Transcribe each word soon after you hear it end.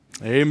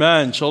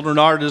Amen. Children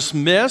are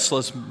dismissed.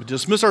 Let's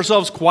dismiss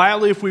ourselves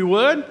quietly if we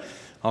would.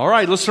 All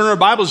right, let's turn our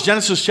Bibles.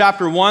 Genesis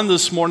chapter 1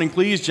 this morning,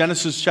 please.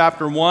 Genesis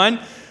chapter 1.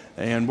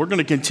 And we're going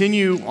to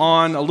continue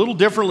on a little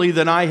differently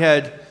than I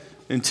had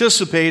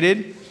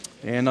anticipated.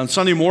 And on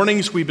Sunday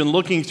mornings, we've been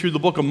looking through the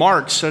book of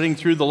Mark, studying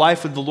through the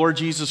life of the Lord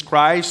Jesus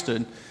Christ,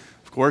 and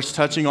of course,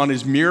 touching on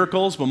his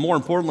miracles, but more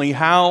importantly,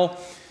 how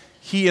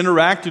he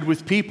interacted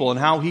with people and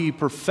how he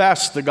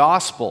professed the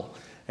gospel.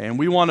 And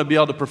we want to be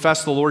able to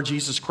profess the Lord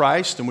Jesus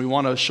Christ, and we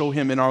want to show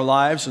him in our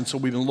lives. And so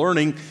we've been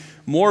learning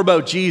more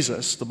about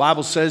Jesus. The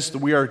Bible says that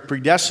we are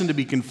predestined to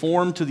be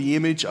conformed to the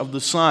image of the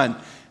Son.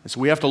 And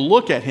so we have to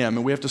look at him,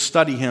 and we have to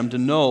study him to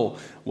know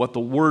what the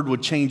Word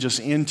would change us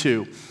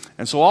into.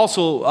 And so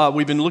also,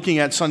 we've been looking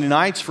at Sunday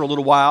nights for a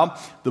little while,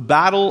 the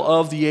battle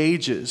of the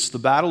ages, the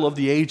battle of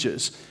the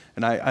ages.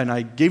 And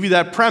I gave you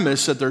that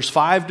premise that there's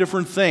 5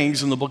 different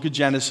things in the book of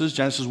Genesis,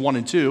 Genesis 1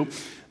 and 2,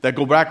 that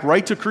go back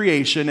right to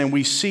creation, and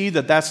we see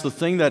that that's the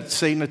thing that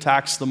Satan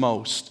attacks the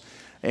most.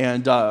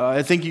 And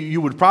I think you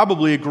would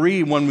probably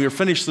agree when we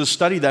finish this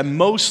study that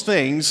most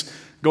things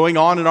going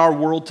on in our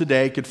world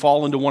today could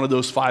fall into one of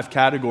those 5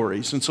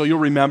 categories. And so you'll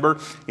remember,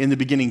 in the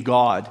beginning,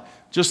 God.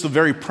 Just the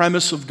very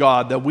premise of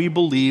God, that we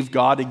believe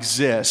God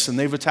exists, and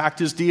they've attacked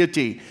his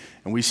deity.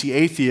 And we see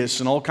atheists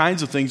and all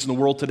kinds of things in the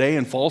world today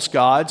and false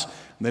gods,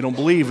 and they don't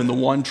believe in the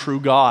one true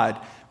God.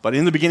 But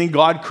in the beginning,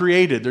 God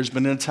created. There's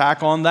been an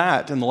attack on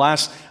that in the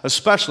last,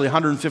 especially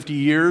 150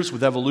 years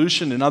with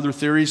evolution and other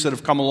theories that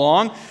have come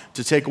along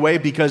to take away,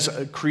 because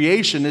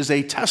creation is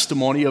a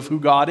testimony of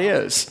who God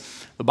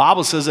is. The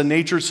Bible says that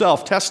nature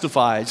itself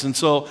testifies. And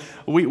so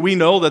we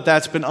know that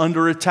that's been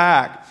under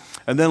attack.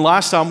 And then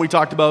last time we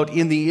talked about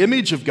in the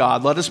image of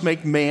God, let us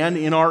make man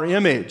in our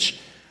image.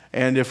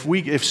 And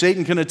if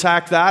Satan can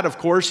attack that, of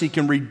course, he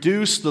can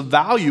reduce the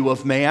value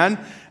of man.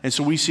 And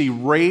so we see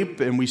rape,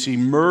 and we see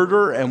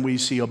murder, and we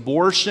see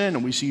abortion,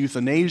 and we see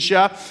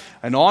euthanasia,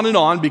 and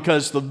on,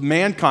 because the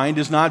mankind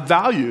is not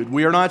valued.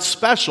 We are not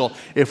special.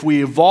 If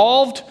we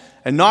evolved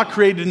and not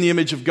created in the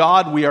image of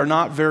God, we are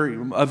not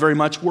very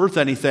much worth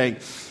anything.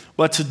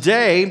 But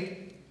today,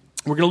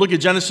 we're going to look at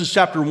Genesis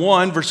chapter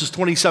 1, verses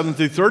 27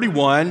 through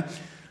 31,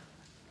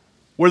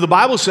 where the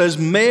Bible says,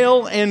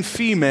 male and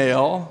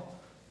female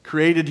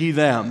created he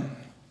them.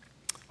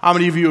 How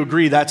many of you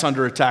agree that's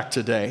under attack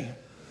today?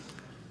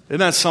 Isn't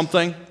that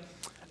something?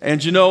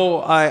 And you know,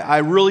 I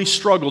really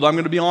struggled. I'm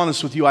going to be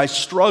honest with you. I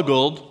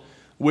struggled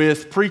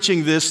with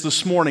preaching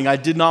this morning. I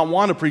did not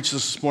want to preach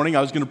this morning.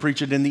 I was going to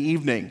preach it in the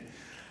evening.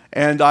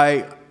 And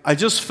I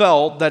just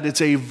felt that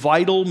it's a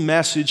vital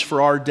message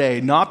for our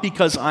day, not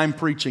because I'm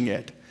preaching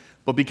it,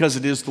 but because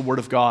it is the Word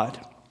of God.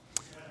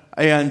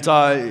 And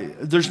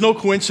there's no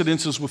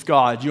coincidences with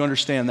God. You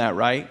understand that,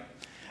 right?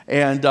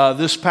 And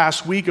this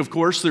past week, of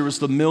course, there was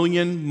the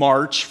Million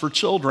March for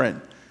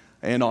Children.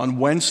 And on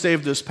Wednesday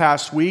of this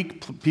past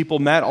week, people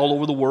met all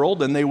over the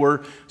world, and they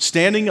were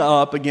standing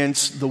up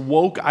against the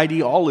woke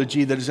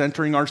ideology that is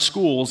entering our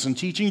schools and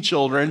teaching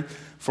children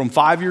from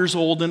 5 years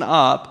old and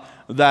up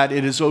that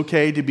it is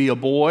okay to be a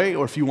boy,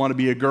 or if you want to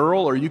be a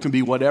girl, or you can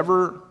be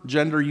whatever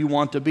gender you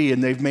want to be.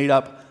 And they've made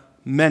up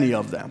many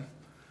of them.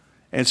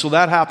 And so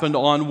that happened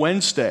on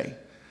Wednesday.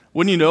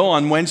 Wouldn't you know,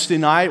 on Wednesday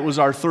night was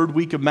our 3rd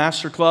week of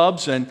Master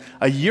Clubs, and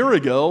a year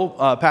ago,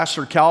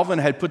 Pastor Calvin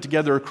had put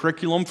together a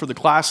curriculum for the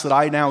class that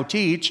I now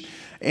teach,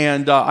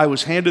 and I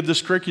was handed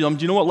this curriculum.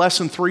 Do you know what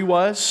lesson 3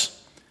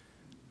 was?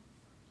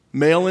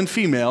 Male and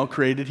female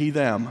created he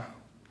them. Amen.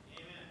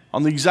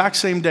 On the exact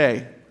same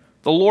day.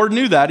 The Lord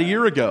knew that a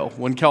year ago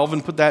when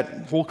Calvin put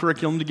that whole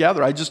curriculum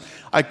together.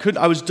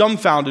 I was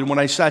dumbfounded when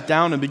I sat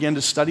down and began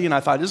to study, and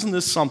I thought, isn't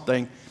this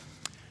something?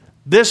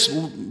 This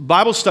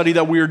Bible study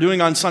that we are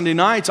doing on Sunday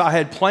nights, I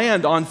had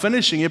planned on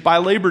finishing it by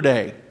Labor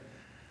Day.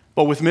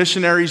 But with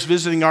missionaries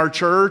visiting our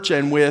church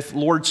and with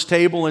Lord's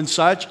Table and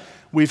such,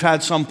 we've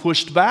had some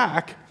pushed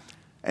back.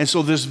 And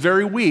so this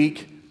very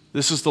week,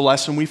 this is the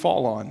lesson we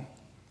fall on.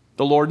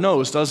 The Lord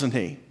knows, doesn't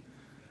he?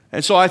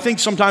 And so I think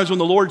sometimes when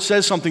the Lord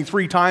says something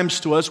 3 times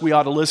to us, we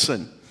ought to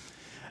listen.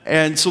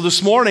 And so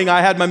this morning,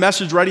 I had my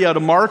message ready out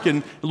of Mark,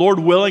 and Lord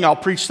willing, I'll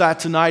preach that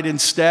tonight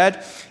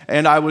instead.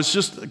 And I was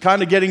just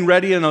kind of getting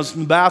ready, and I was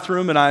in the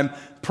bathroom, and I'm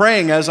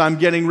praying as I'm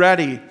getting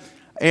ready.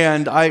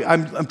 And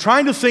I'm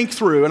trying to think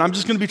through, and I'm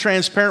just going to be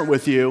transparent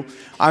with you.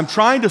 I'm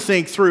trying to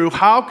think through,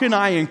 how can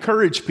I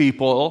encourage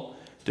people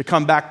to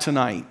come back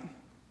tonight?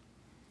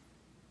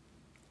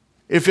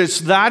 If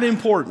it's that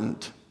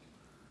important,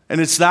 and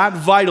it's that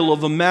vital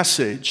of a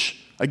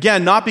message,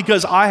 again, not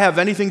because I have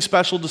anything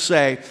special to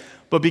say,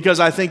 but because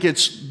I think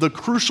it's the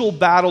crucial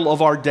battle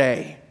of our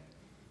day.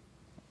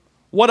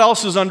 What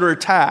else is under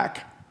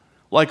attack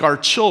like our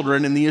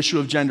children in the issue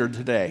of gender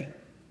today?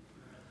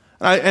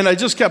 And I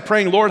just kept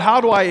praying, Lord, how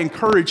do I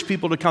encourage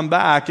people to come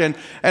back? And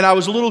I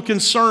was a little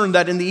concerned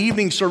that in the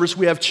evening service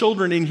we have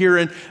children in here,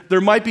 and there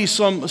might be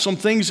some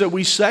things that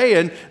we say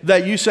and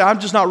that you say, I'm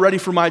just not ready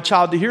for my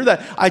child to hear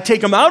that. I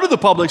take them out of the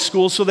public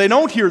school so they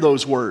don't hear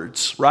those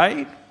words,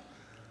 right?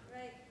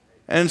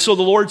 And so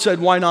the Lord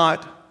said, why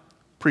not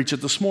preach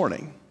it this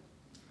morning?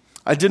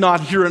 I did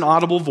not hear an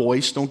audible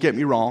voice, don't get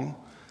me wrong.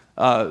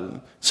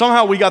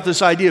 Somehow we got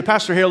this idea,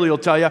 Pastor Haley will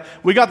tell you,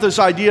 we got this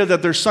idea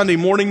that there's Sunday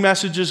morning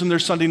messages and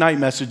there's Sunday night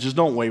messages,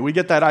 don't we? We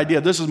get that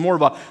idea. This is more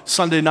of a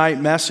Sunday night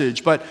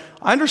message. But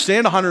I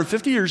understand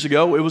 150 years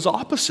ago, it was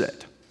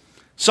opposite.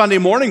 Sunday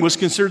morning was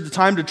considered the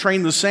time to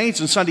train the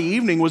saints, and Sunday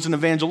evening was an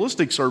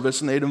evangelistic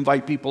service, and they'd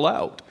invite people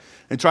out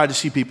and try to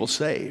see people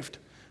saved.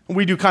 And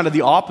we do kind of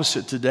the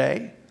opposite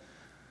today.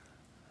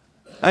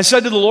 I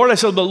said to the Lord, I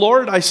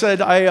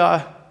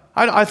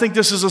think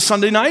this is a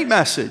Sunday night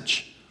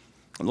message.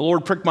 And the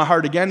Lord pricked my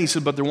heart again. He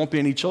said, but there won't be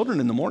any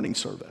children in the morning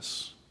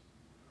service.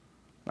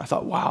 And I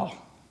thought, wow,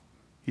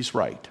 he's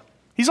right.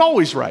 He's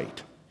always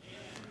right.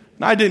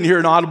 And I didn't hear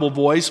an audible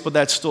voice, but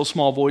that still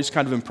small voice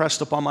kind of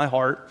impressed upon my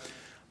heart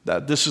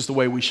that this is the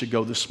way we should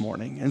go this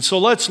morning. And so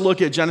let's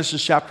look at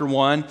Genesis chapter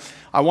 1.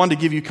 I wanted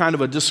to give you kind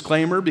of a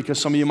disclaimer because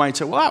some of you might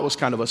say, well, that was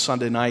kind of a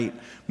Sunday night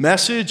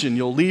message and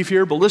you'll leave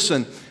here. But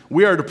listen,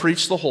 we are to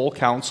preach the whole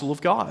counsel of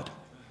God.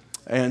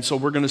 And so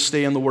we're going to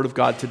stay in the Word of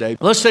God today.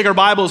 Let's take our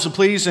Bibles,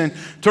 please, and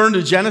turn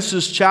to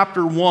Genesis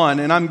chapter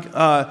 1. And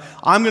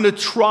I'm going to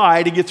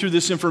try to get through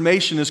this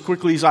information as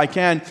quickly as I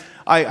can.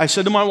 I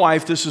said to my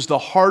wife, this is the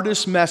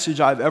hardest message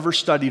I've ever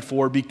studied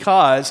for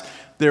because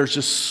there's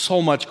just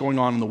so much going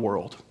on in the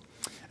world.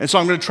 And so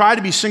I'm going to try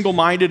to be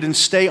single-minded and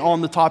stay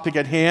on the topic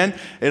at hand.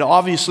 And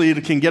obviously,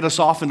 it can get us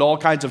off into all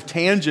kinds of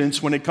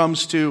tangents when it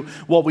comes to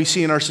what we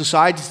see in our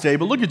society today.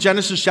 But look at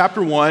Genesis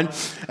chapter 1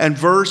 and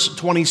verse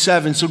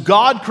 27. So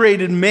God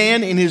created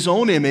man in his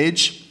own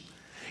image.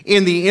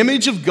 In the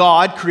image of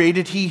God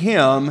created he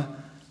him.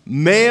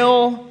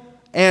 Male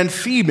and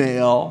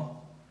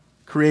female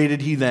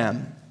created he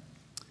them.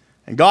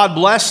 And God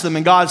blessed them,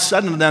 and God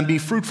said unto them, be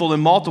fruitful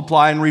and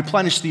multiply and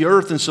replenish the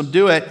earth and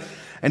subdue it,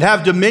 and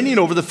have dominion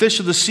over the fish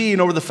of the sea, and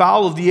over the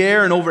fowl of the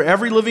air, and over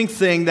every living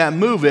thing that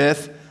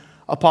moveth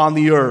upon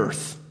the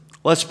earth.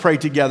 Let's pray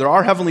together.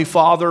 Our Heavenly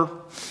Father,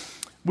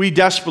 we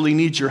desperately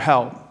need your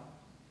help.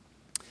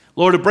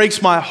 Lord, it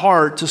breaks my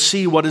heart to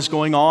see what is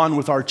going on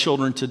with our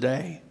children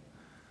today.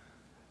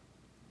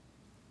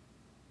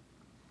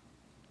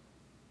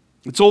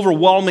 It's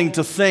overwhelming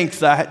to think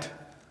that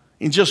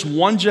in just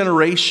one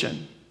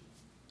generation,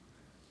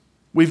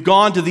 we've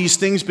gone to these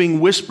things being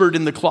whispered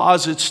in the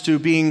closets to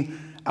being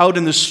out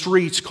in the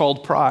streets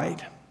called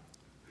pride.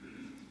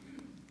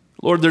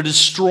 Lord, they're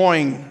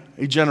destroying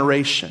a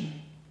generation.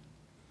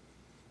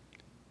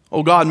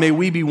 Oh God, may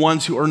we be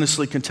ones who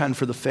earnestly contend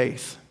for the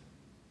faith.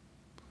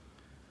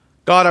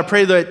 God, I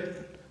pray that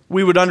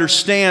we would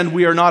understand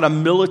we are not a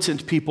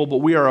militant people, but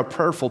we are a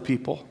prayerful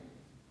people.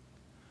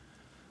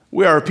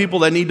 We are a people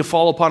that need to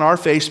fall upon our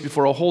face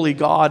before a holy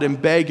God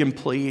and beg and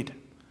plead.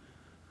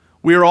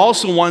 We are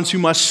also ones who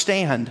must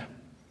stand,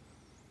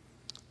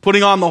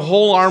 putting on the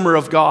whole armor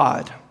of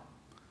God,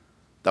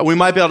 that we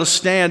might be able to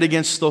stand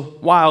against the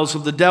wiles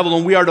of the devil.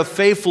 And we are to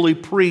faithfully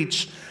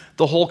preach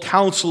the whole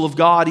counsel of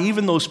God,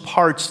 even those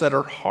parts that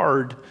are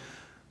hard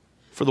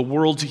for the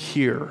world to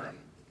hear.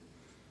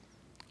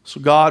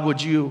 So God,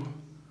 would you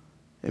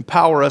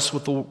empower us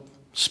with the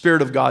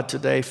Spirit of God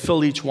today?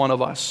 Fill each one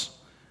of us.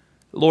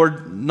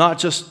 Lord, not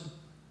just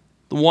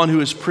the one who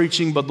is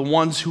preaching, but the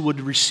ones who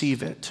would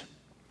receive it.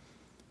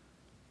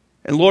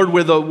 And Lord,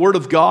 where the Word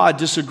of God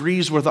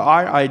disagrees with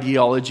our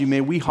ideology,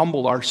 may we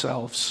humble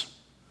ourselves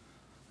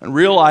and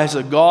realize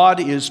that God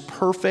is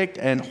perfect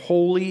and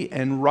holy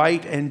and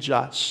right and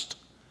just.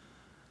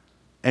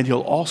 And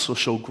He'll also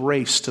show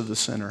grace to the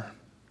sinner.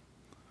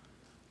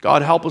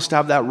 God, help us to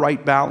have that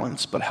right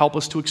balance, but help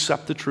us to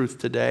accept the truth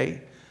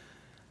today.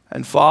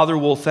 And Father,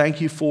 we'll thank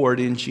you for it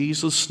in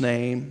Jesus'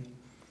 name.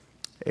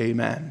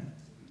 Amen.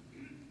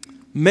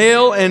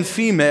 Male and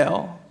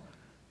female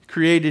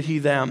created He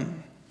them.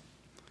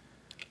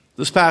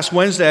 This past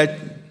Wednesday, I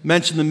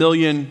mentioned the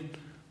Million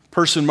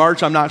Person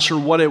March. I'm not sure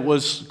what it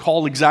was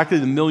called exactly,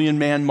 the Million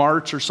Man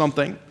March or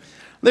something.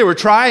 They were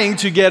trying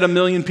to get 1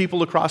 million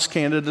people across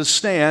Canada to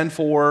stand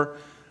for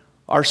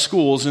our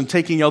schools and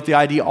taking out the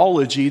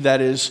ideology that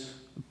is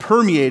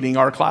permeating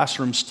our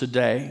classrooms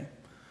today.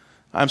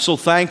 I'm so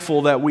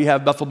thankful that we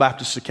have Bethel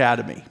Baptist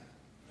Academy.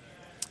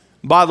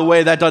 By the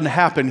way, that doesn't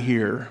happen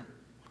here.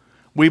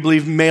 We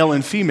believe male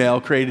and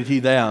female created He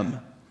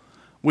them.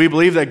 We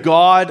believe that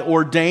God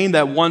ordained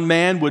that one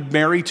man would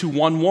marry to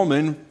one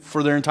woman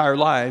for their entire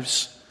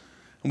lives.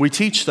 And we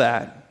teach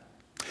that.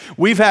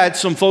 We've had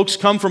some folks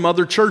come from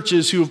other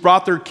churches who have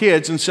brought their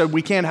kids and said,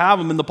 we can't have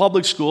them in the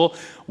public school.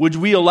 Would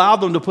we allow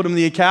them to put them in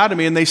the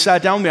academy? And they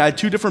sat down with me. I had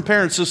 2 different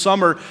parents this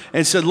summer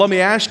and said, let me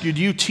ask you,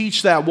 do you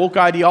teach that woke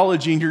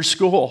ideology in your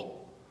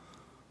school?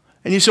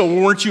 And you said,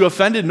 well, weren't you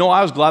offended? No,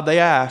 I was glad they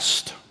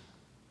asked.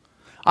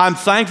 I'm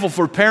thankful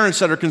for parents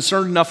that are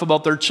concerned enough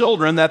about their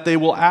children that they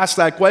will ask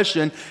that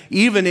question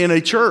even in a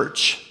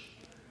church.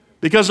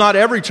 Because not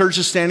every church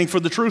is standing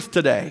for the truth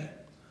today.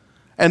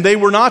 And they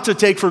were not to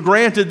take for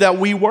granted that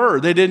we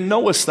were. They didn't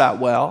know us that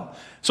well.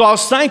 So I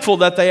was thankful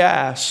that they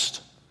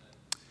asked.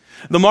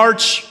 The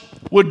march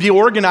would be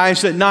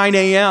organized at 9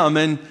 a.m.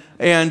 And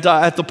and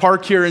at the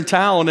park here in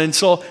town. And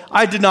so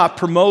I did not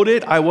promote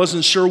it. I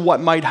wasn't sure what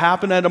might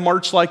happen at a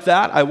march like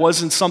that. I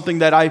wasn't something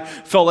that I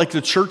felt like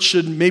the church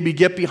should maybe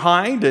get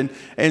behind.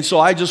 And so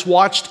I just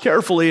watched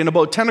carefully. And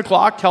about 10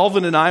 o'clock,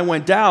 Calvin and I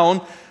went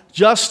down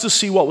just to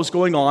see what was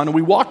going on. And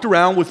we walked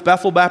around with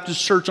Bethel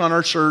Baptist Church on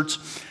our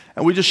shirts,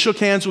 and we just shook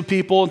hands with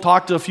people and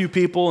talked to a few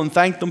people and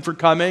thanked them for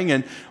coming,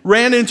 and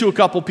ran into a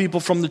couple people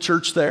from the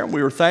church there, and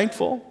we were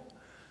thankful.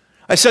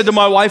 I said to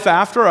my wife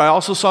after, I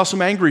also saw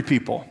some angry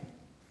people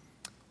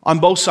on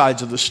both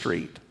sides of the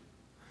street.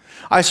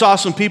 I saw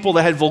some people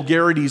that had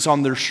vulgarities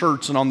on their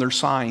shirts and on their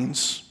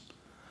signs.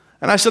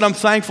 And I said, I'm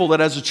thankful that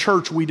as a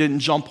church we didn't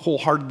jump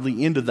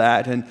wholeheartedly into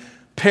that and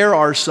pair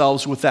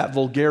ourselves with that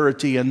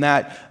vulgarity and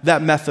that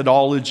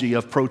methodology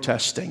of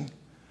protesting.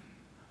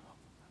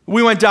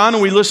 We went down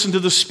and we listened to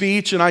the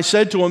speech, and I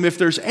said to him, if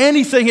there's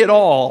anything at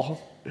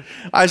all,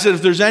 I said,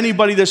 if there's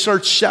anybody that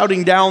starts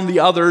shouting down the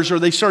others or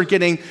they start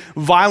getting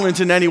violent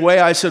in any way,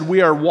 I said,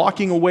 we are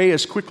walking away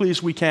as quickly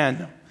as we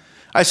can.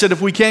 I said,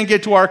 if we can't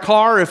get to our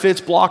car, if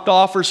it's blocked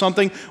off or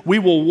something, we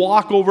will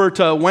walk over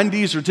to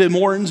Wendy's or Tim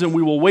Hortons and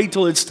we will wait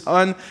till it's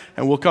done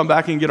and we'll come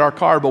back and get our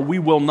car, but we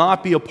will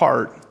not be a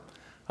part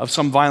of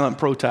some violent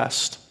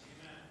protest.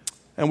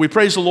 And we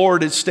praise the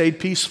Lord, it stayed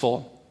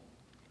peaceful,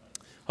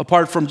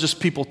 apart from just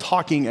people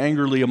talking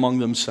angrily among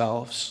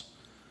themselves.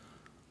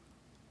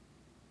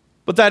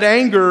 But that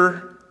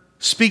anger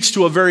speaks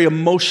to a very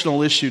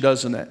emotional issue,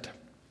 doesn't it?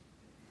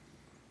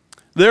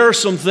 There are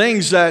some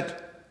things that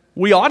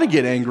we ought to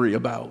get angry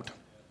about.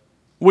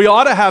 We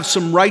ought to have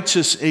some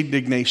righteous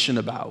indignation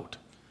about.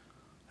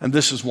 And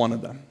this is one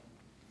of them.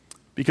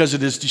 Because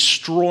it is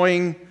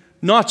destroying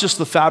not just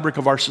the fabric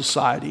of our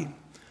society,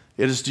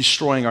 it is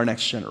destroying our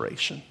next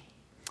generation.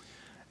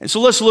 And so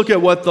let's look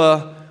at what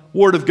the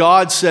Word of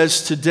God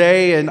says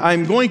today. And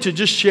I'm going to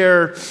just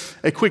share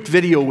a quick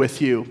video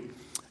with you.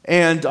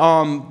 And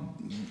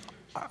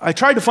I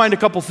tried to find a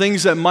couple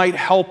things that might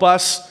help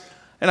us,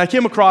 and I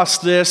came across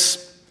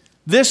this.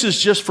 This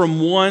is just from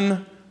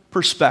one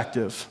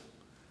perspective.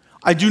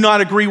 I do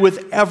not agree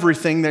with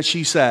everything that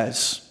she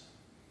says.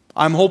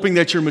 I'm hoping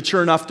that you're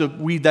mature enough to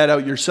weed that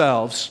out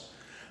yourselves.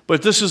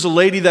 But this is a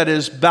lady that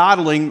is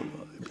battling,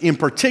 in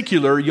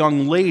particular,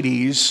 young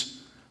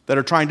ladies that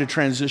are trying to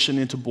transition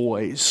into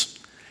boys.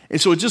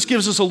 And so it just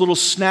gives us a little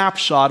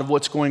snapshot of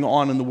what's going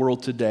on in the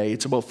world today.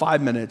 It's about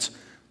 5 minutes.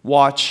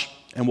 Watch,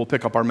 and we'll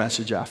pick up our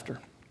message after.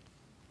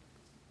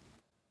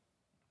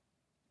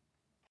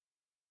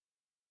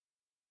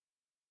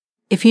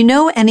 If you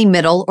know any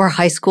middle or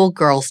high school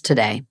girls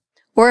today,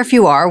 or if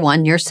you are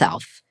one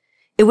yourself,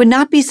 it would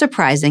not be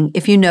surprising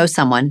if you know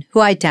someone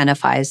who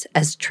identifies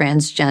as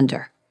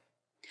transgender.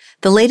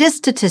 The latest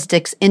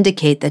statistics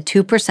indicate that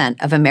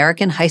 2% of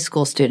American high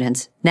school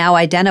students now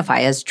identify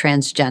as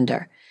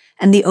transgender,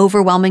 and the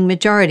overwhelming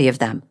majority of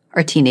them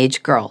are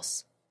teenage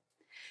girls.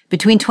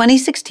 Between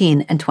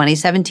 2016 and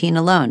 2017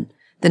 alone,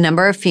 the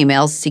number of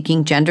females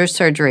seeking gender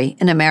surgery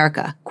in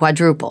America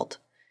quadrupled.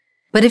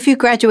 But if you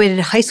graduated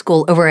high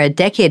school over a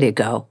decade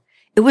ago,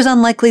 it was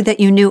unlikely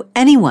that you knew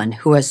anyone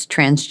who was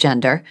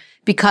transgender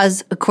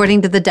because,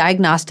 according to the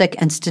Diagnostic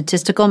and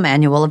Statistical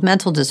Manual of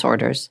Mental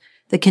Disorders,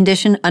 the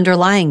condition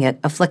underlying it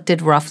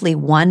afflicted roughly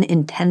 1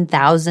 in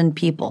 10,000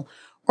 people,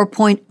 or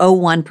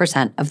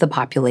 0.01% of the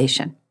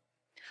population.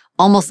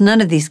 Almost none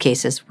of these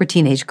cases were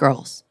teenage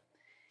girls.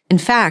 In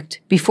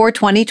fact, before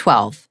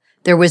 2012,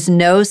 there was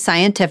no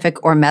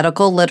scientific or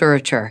medical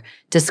literature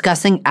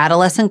discussing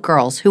adolescent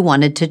girls who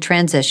wanted to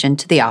transition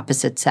to the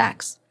opposite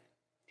sex.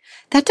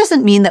 That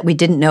doesn't mean that we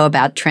didn't know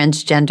about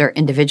transgender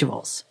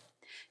individuals.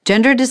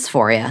 Gender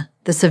dysphoria,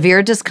 the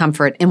severe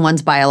discomfort in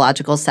one's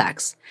biological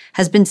sex,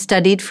 has been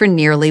studied for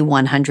nearly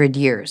 100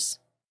 years.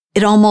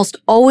 It almost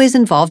always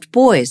involved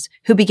boys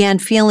who began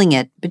feeling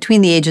it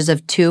between the ages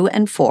of 2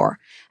 and 4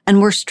 and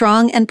were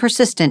strong and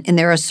persistent in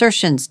their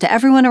assertions to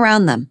everyone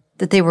around them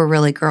that they were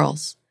really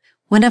girls.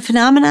 When a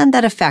phenomenon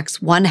that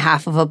affects one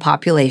half of a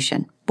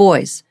population,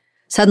 boys,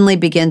 suddenly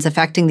begins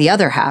affecting the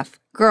other half,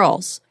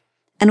 girls,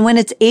 and when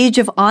its age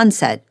of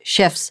onset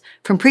shifts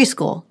from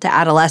preschool to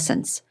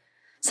adolescence,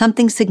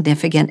 something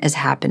significant is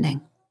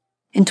happening.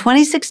 In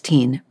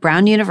 2016,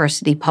 Brown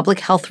University public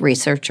health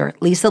researcher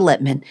Lisa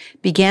Littman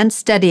began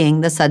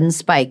studying the sudden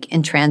spike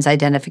in trans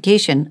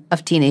identification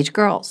of teenage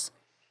girls.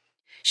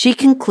 She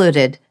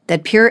concluded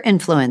that peer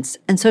influence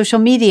and social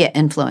media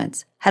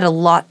influence had a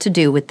lot to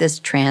do with this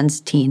trans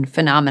teen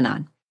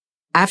phenomenon.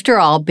 After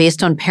all,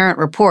 based on parent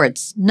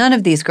reports, none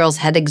of these girls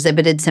had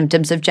exhibited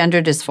symptoms of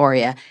gender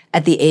dysphoria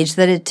at the age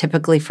that it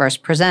typically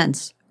first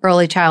presents,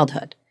 early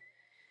childhood.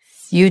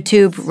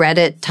 YouTube,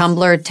 Reddit,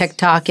 Tumblr,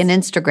 TikTok, and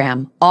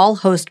Instagram all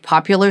host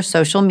popular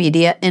social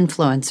media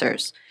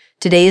influencers,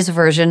 today's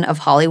version of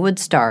Hollywood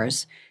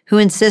stars, who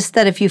insist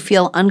that if you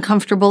feel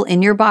uncomfortable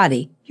in your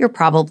body, you're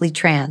probably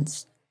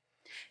trans.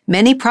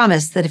 Many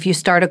promise that if you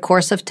start a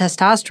course of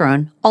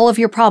testosterone, all of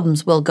your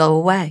problems will go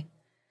away.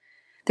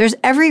 There's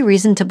every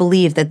reason to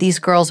believe that these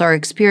girls are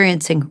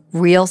experiencing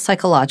real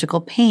psychological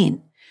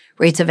pain.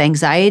 Rates of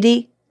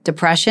anxiety,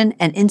 depression,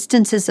 and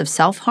instances of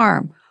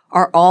self-harm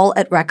are all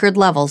at record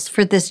levels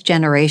for this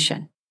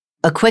generation.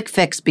 A quick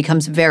fix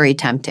becomes very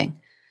tempting.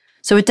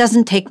 So it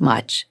doesn't take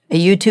much, a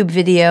YouTube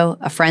video,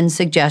 a friend's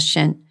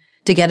suggestion,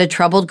 to get a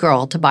troubled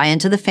girl to buy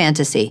into the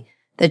fantasy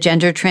that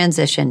gender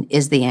transition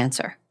is the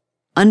answer.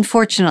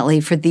 Unfortunately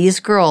for these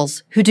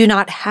girls who do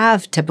not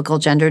have typical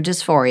gender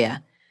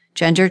dysphoria,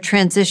 gender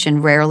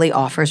transition rarely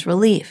offers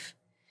relief.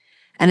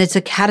 And it's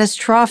a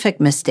catastrophic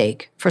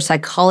mistake for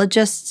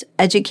psychologists,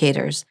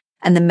 educators,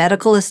 and the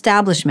medical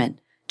establishment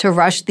to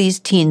rush these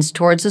teens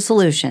towards a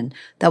solution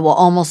that will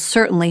almost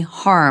certainly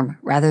harm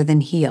rather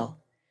than heal.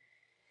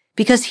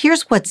 Because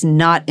here's what's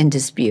not in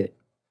dispute.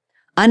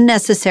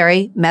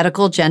 Unnecessary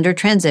medical gender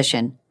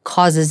transition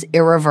causes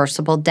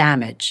irreversible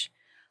damage,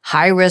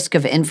 high risk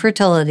of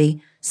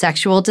infertility,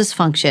 sexual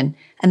dysfunction,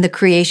 and the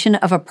creation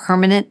of a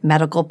permanent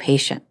medical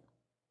patient.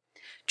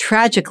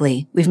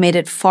 Tragically, we've made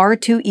it far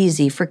too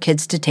easy for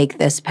kids to take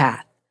this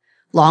path,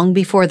 long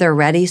before they're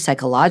ready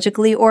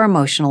psychologically or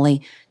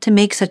emotionally to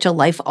make such a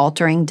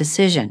life-altering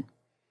decision.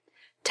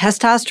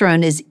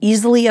 Testosterone is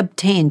easily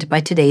obtained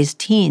by today's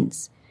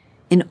teens.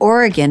 In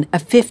Oregon, a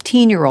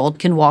 15-year-old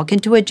can walk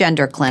into a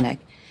gender clinic.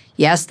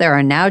 Yes, there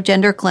are now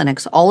gender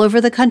clinics all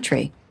over the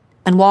country,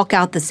 and walk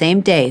out the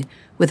same day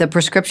with a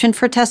prescription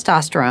for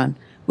testosterone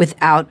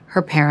without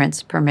her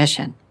parents'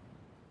 permission.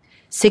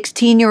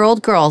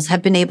 16-year-old girls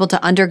have been able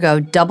to undergo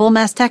double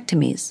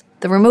mastectomies,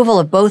 the removal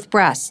of both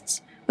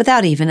breasts,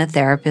 without even a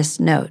therapist's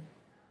note.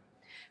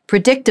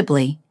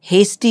 Predictably,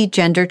 hasty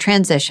gender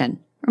transition,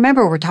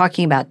 remember we're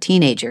talking about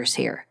teenagers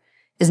here,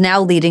 is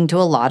now leading to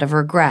a lot of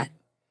regret.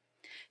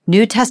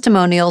 New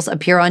testimonials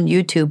appear on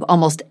YouTube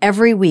almost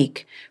every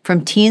week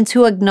from teens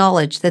who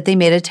acknowledge that they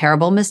made a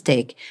terrible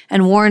mistake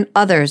and warn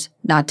others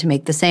not to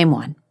make the same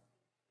one.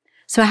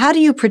 So how do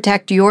you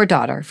protect your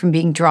daughter from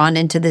being drawn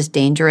into this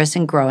dangerous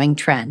and growing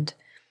trend?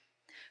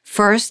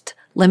 First,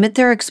 limit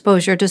their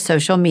exposure to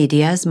social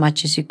media as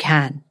much as you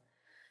can.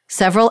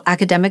 Several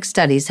academic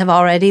studies have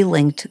already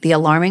linked the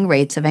alarming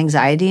rates of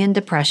anxiety and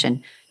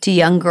depression to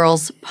young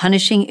girls'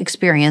 punishing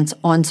experience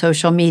on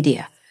social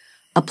media,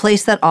 a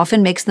place that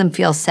often makes them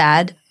feel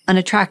sad,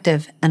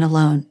 unattractive, and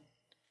alone.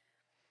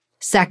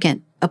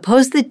 Second,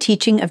 oppose the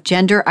teaching of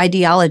gender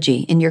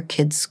ideology in your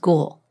kids'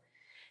 school.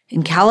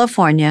 In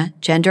California,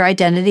 gender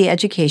identity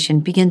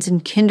education begins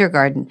in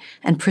kindergarten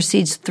and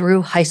proceeds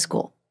through high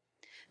school.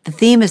 The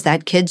theme is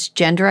that kids'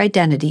 gender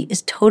identity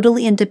is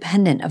totally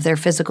independent of their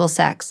physical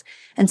sex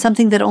and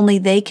something that only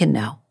they can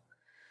know.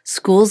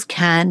 Schools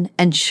can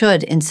and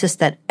should insist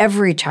that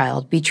every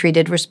child be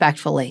treated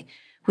respectfully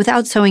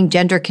without sowing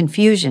gender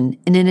confusion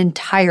in an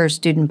entire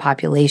student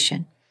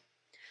population.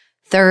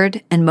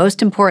 Third, and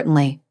most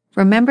importantly,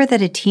 remember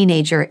that a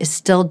teenager is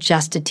still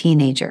just a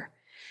teenager.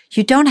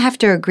 You don't have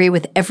to agree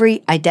with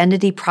every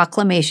identity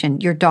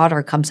proclamation your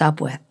daughter comes up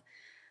with.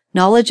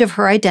 Knowledge of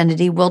her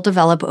identity will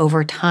develop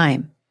over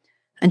time.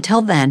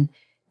 Until then,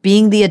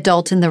 being the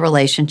adult in the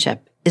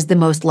relationship is the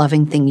most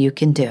loving thing you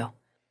can do.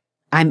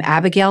 I'm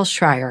Abigail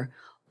Schreier,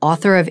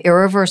 author of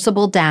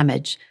Irreversible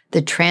Damage,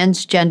 The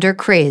Transgender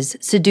Craze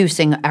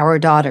Seducing Our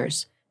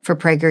Daughters, for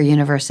Prager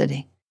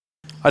University.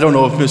 I don't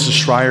know if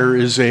Mrs. Schreier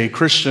is a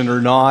Christian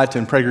or not,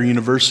 and Prager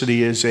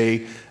University is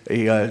a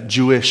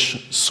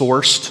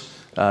Jewish-sourced.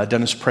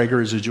 Dennis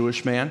Prager is a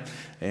Jewish man,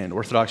 an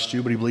Orthodox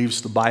Jew, but he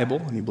believes the Bible,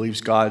 and he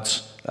believes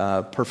God's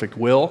perfect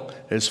will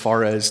as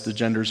far as the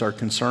genders are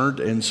concerned.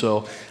 And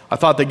so I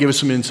thought they'd give us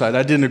some insight.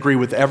 I didn't agree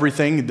with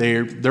everything.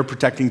 They're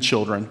protecting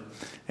children.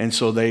 And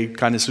so they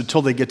kind of said,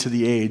 until they get to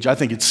the age, I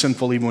think it's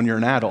sinful even when you're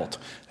an adult.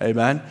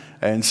 Amen?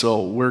 And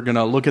so we're going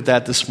to look at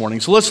that this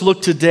morning. So let's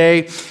look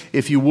today,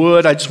 if you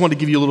would. I just want to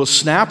give you a little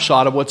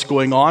snapshot of what's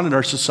going on in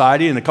our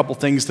society and a couple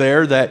things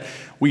there that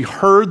we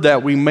heard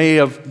that we may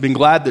have been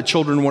glad that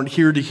children weren't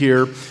here to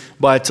hear.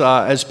 But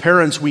as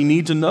parents, we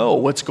need to know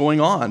what's going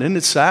on. Isn't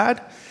it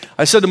sad?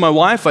 I said to my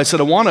wife, I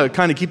want to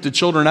kind of keep the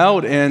children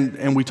out.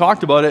 And we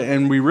talked about it,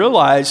 and we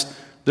realized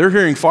they're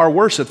hearing far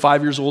worse at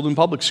 5 years old in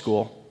public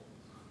school.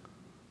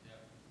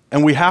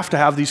 And we have to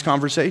have these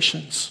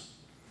conversations.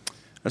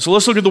 And so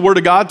let's look at the Word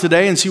of God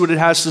today and see what it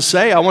has to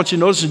say. I want you to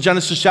notice in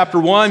Genesis chapter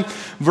 1,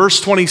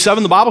 verse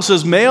 27, the Bible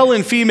says, male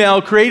and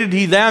female created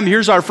he them.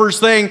 Here's our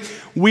first thing.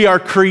 We are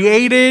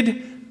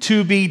created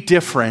to be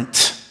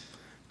different.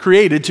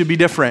 Created to be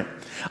different.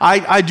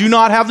 I do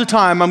not have the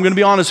time, I'm going to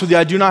be honest with you,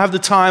 I do not have the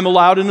time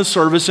allowed in the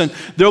service, and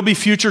there'll be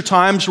future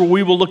times where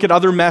we will look at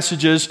other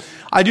messages.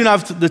 I do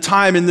not have the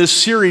time in this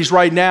series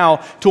right now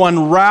to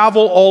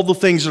unravel all the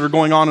things that are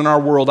going on in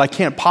our world. I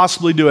can't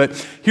possibly do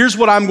it. Here's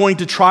what I'm going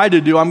to try to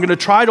do. I'm going to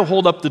try to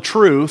hold up the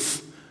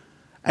truth,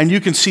 and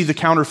you can see the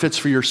counterfeits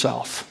for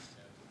yourself.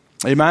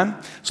 Amen?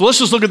 So let's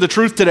just look at the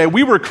truth today.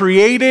 We were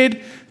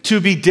created to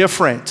be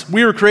different.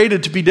 We were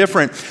created to be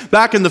different.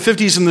 Back in the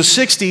 50s and the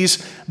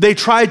 60s, they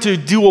tried to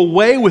do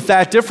away with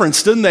that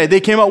difference, didn't they? They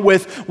came up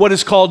with what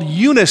is called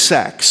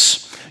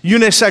unisex.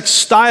 unisex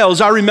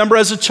styles. I remember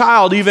as a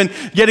child even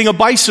getting a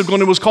bicycle,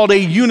 and it was called a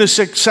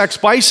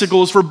unisex bicycle.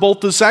 It was for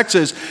both the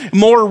sexes.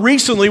 More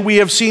recently, we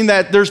have seen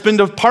that there's been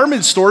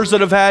department stores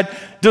that have had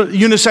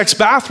unisex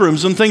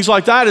bathrooms and things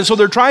like that. And so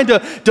they're trying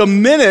to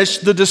diminish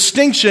the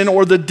distinction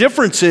or the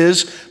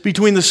differences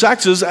between the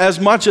sexes as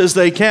much as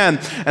they can.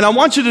 And I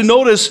want you to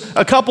notice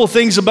a couple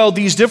things about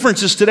these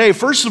differences today.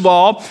 First of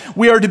all,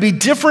 we are to be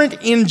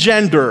different in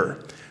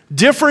gender.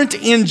 Different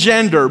in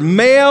gender.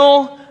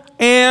 Male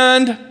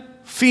and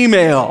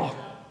female.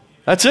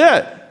 That's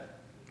it.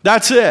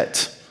 That's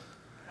it.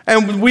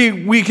 And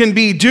we can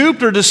be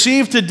duped or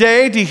deceived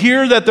today to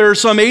hear that there are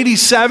some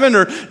 87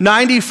 or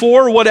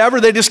 94 or whatever.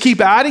 They just keep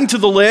adding to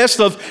the list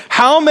of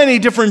how many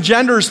different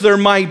genders there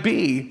might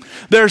be.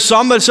 There are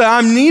some that say,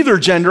 I'm neither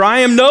gender, I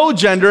am no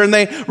gender, and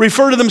they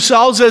refer to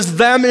themselves as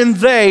them and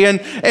they.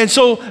 And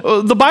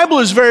so the Bible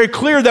is very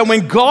clear that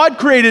when God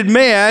created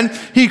man,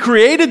 he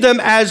created them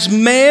as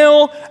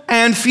male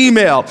and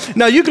female.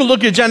 Now you can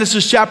look at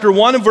Genesis chapter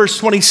 1 and verse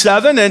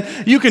 27,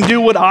 and you can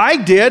do what I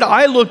did.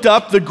 I looked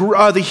up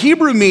the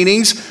Hebrew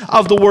meanings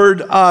of the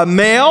word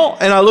male,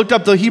 and I looked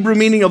up the Hebrew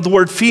meaning of the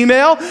word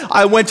female.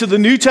 I went to the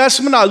New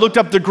Testament, I looked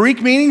up the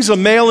Greek meanings of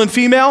male and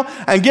female,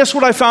 and guess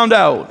what I found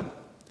out?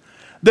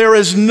 There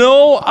is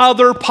no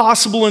other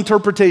possible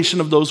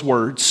interpretation of those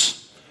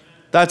words.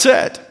 That's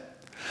it.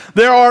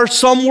 There are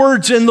some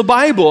words in the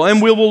Bible,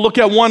 and we will look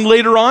at one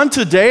later on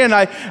today, and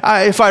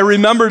if I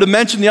remember to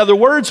mention the other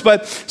words,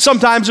 but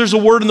sometimes there's a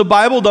word in the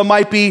Bible that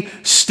might be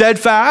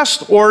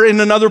steadfast, or in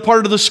another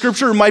part of the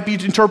scripture, it might be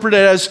interpreted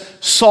as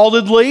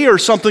solidly or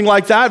something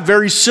like that,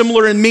 very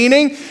similar in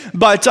meaning.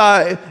 But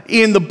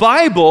in the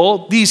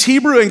Bible, these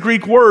Hebrew and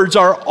Greek words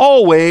are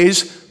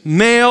always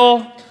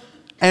male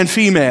and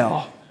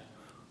female.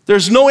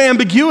 There's no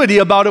ambiguity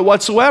about it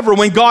whatsoever.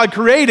 When God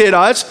created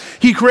us,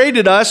 he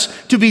created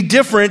us to be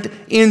different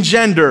in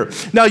gender.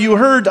 Now, you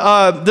heard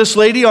this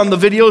lady on the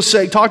video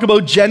talk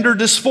about gender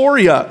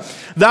dysphoria.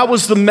 That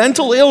was the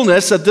mental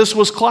illness that this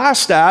was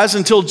classed as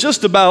until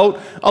just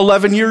about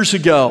 11 years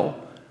ago.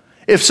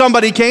 If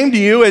somebody came to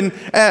you and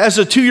as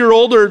a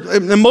 2-year-old, or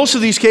in most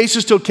of these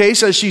cases took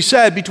place, as she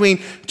said,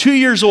 between 2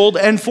 years old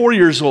and 4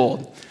 years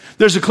old.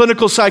 There's a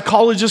clinical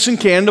psychologist in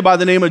Canada by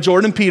the name of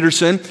Jordan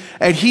Peterson,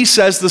 and he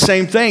says the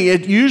same thing.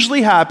 It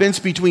usually happens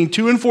between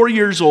 2 and 4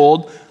 years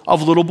old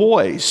of little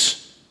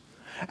boys.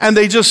 And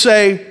they just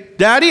say,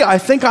 Daddy, I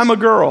think I'm a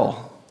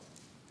girl.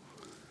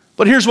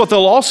 But here's what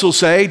they'll also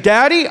say,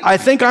 Daddy, I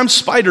think I'm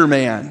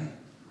Spider-Man.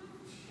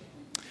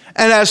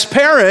 And as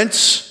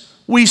parents,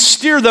 we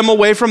steer them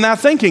away from that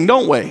thinking,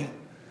 don't we?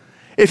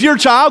 If your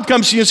child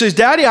comes to you and says,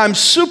 Daddy, I'm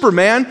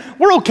Superman,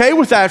 we're okay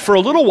with that for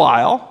a little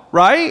while,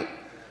 right?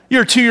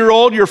 You're a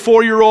 2-year-old, you're a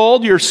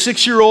 4-year-old, you're a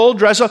 6-year-old,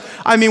 dress up.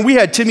 I mean, we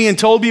had Timmy and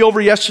Toby over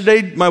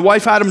yesterday. My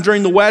wife had them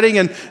during the wedding,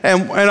 and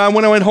when I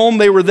went home,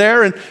 they were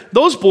there. And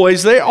those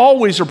boys, they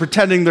always are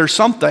pretending they're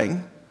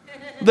something.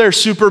 They're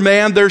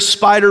Superman, they're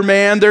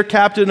Spider-Man, they're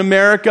Captain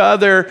America,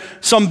 they're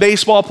some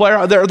baseball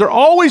player. They're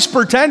always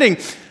pretending.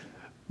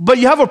 But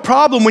you have a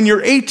problem when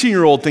your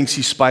 18-year-old thinks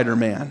he's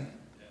Spider-Man,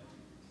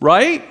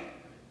 right?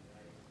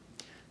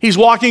 He's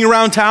walking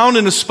around town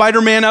in a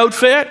Spider-Man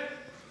outfit.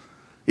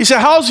 You say,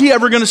 how's he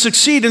ever going to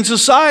succeed in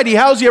society?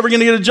 How's he ever going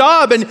to get a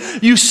job? And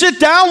you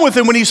sit down with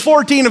him when he's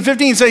 14 and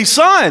 15 and say,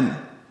 son,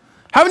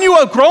 haven't you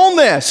outgrown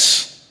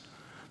this?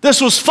 This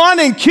was fun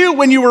and cute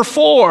when you were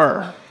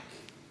 4.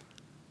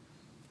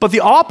 But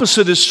the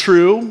opposite is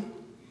true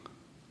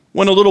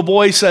when a little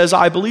boy says,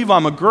 I believe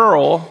I'm a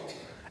girl,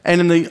 and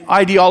in the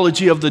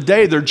ideology of the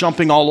day, they're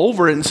jumping all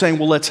over it and saying,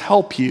 well, let's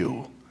help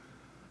you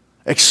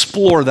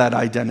explore that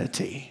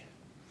identity.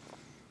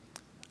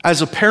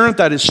 As a parent,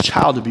 that is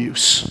child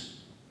abuse.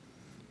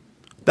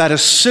 That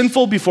is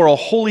sinful before a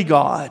holy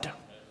God.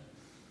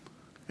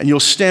 And you'll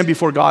stand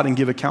before God and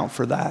give account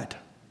for that.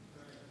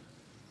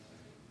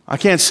 I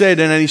can't say it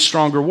in any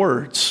stronger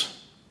words.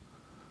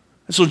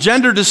 And so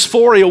gender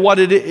dysphoria, what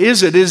it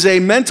is a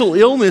mental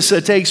illness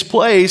that takes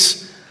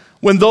place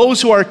when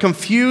those who are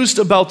confused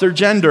about their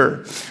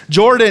gender.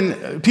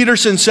 Jordan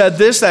Peterson said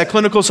this, that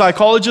clinical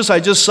psychologist I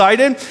just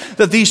cited,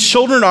 that these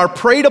children are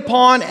preyed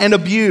upon and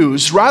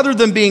abused. Rather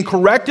than being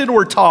corrected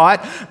or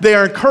taught, they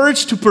are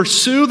encouraged to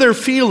pursue their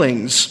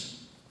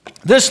feelings.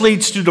 This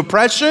leads to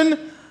depression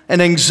and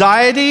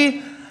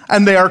anxiety,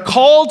 and they are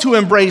called to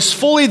embrace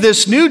fully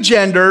this new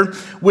gender,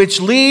 which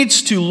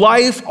leads to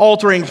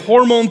life-altering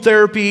hormone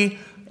therapy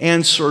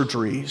and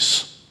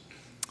surgeries.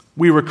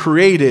 We were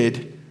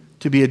created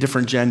to be a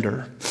different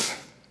gender.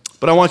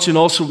 But I want you to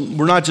know also,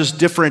 we're not just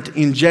different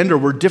in gender,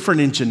 we're different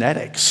in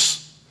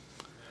genetics.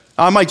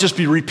 I might just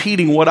be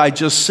repeating what I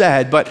just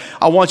said, but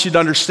I want you to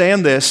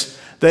understand this,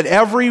 that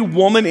every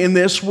woman in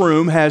this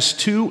room has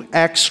 2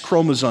 X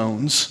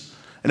chromosomes,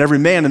 and every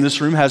man in this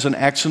room has an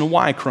X and a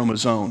Y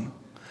chromosome.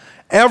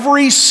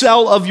 Every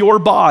cell of your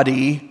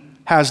body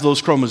has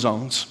those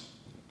chromosomes.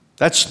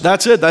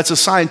 That's it. That's a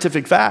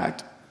scientific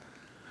fact.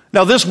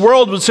 Now, this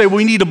world would say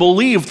we need to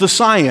believe the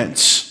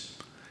science.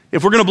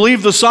 If we're going to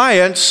believe the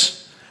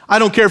science, I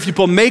don't care if you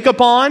put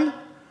makeup on.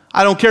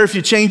 I don't care if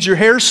you change your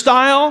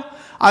hairstyle.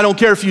 I don't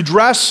care if you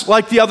dress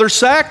like the other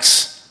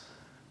sex,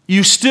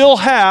 you still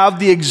have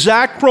the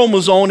exact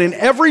chromosome in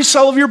every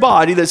cell of your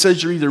body that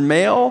says you're either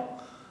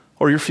male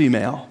or you're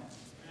female.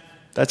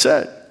 That's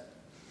it.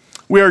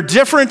 We are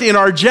different in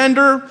our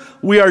gender,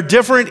 we are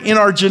different in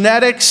our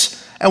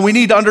genetics, and we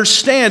need to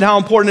understand how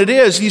important it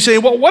is. And you say,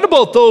 well, what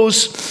about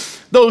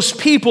those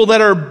people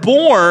that are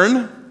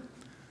born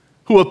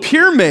who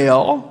appear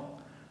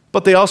male,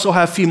 but they also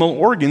have female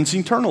organs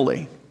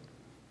internally?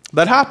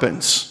 That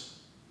happens.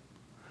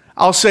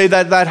 I'll say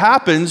that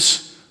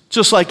happens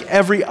just like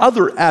every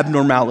other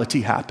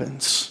abnormality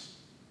happens.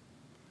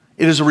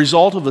 It is a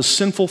result of a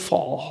sinful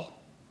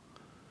fall.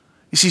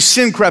 You see,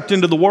 sin crept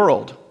into the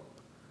world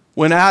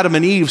when Adam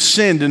and Eve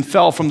sinned and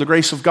fell from the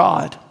grace of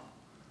God.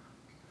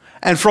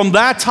 And from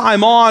that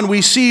time on,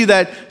 we see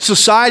that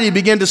society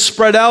began to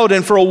spread out,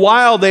 and for a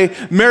while they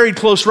married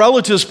close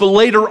relatives, but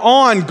later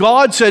on,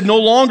 God said, no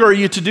longer are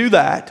you to do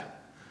that.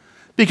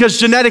 Because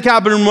genetic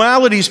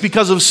abnormalities,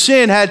 because of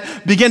sin, had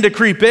begun to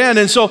creep in.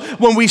 And so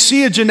when we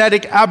see a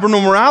genetic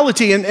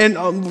abnormality,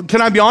 and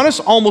can I be honest,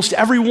 almost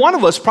every one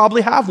of us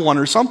probably have one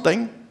or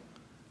something.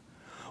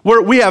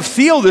 We have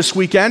Theo this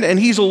weekend, and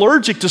he's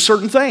allergic to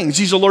certain things.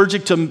 He's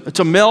allergic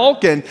to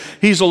milk, and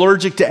he's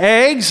allergic to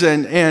eggs,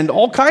 and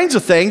all kinds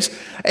of things.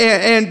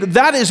 And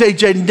that is a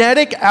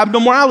genetic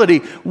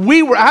abnormality.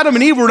 Adam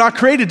and Eve were not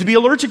created to be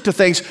allergic to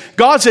things.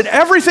 God said,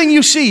 everything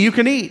you see, you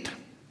can eat.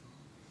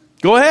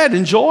 Go ahead,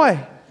 enjoy.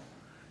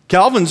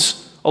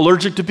 Calvin's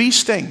allergic to bee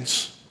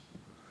stings.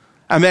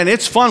 I mean,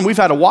 it's fun. We've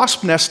had a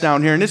wasp nest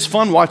down here, and it's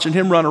fun watching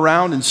him run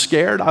around and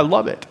scared. I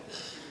love it.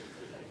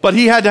 But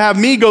he had to have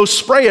me go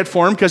spray it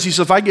for him because he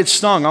said, if I get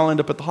stung, I'll end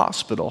up at the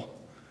hospital.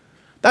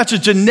 That's a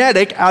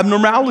genetic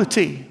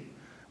abnormality.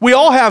 We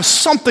all have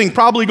something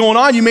probably going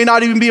on. You may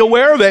not even be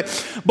aware of it.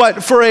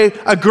 But for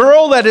a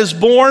girl that is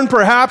born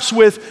perhaps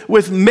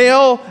with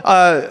male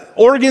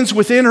organs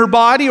within her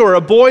body, or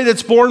a boy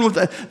that's born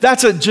with,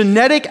 that's a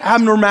genetic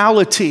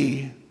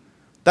abnormality.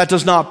 That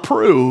does not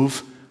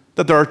prove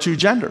that there are two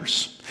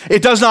genders.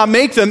 It does not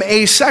make them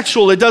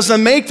asexual. It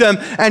doesn't make them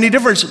any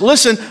difference.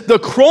 Listen, the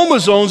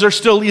chromosomes are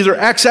still either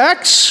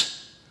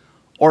XX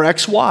or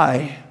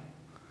XY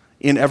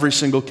in every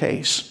single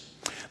case.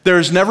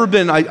 There's never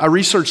been, I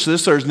researched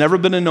this, there's never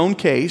been a known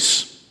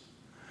case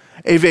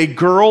of a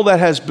girl that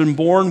has been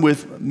born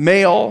with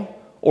male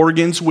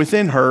organs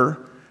within her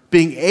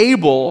being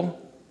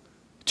able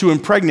to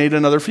impregnate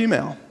another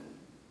female.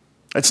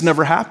 It's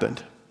never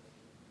happened.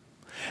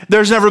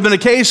 There's never been a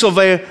case of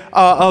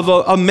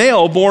a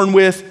male born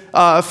with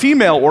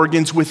female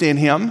organs within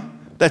him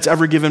that's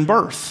ever given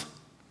birth.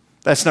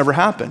 That's never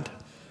happened.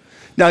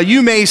 Now,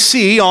 you may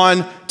see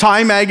on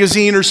Time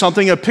magazine or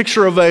something a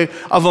picture of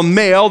a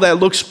male that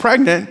looks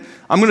pregnant.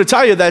 I'm going to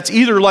tell you that's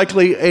either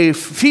likely a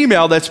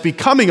female that's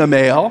becoming a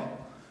male,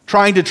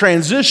 trying to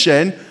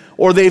transition,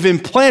 or they've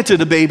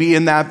implanted a baby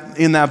in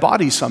that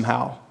body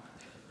somehow.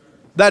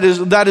 That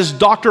is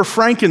Dr.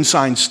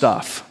 Frankenstein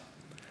stuff.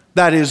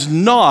 That is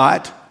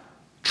not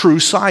true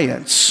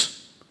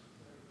science.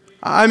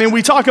 I mean,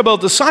 we talk about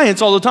the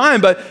science all the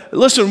time, but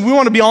listen, we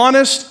want to be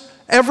honest.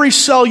 Every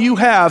cell you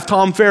have,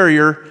 Tom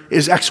Feere,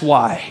 is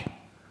XY.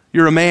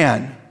 You're a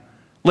man.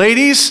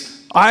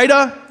 Ladies,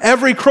 Ida,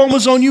 every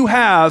chromosome you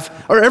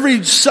have, or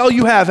every cell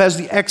you have has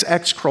the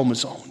XX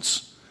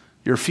chromosomes.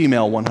 You're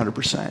female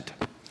 100%.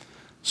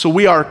 So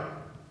we are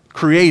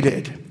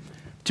created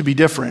to be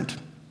different.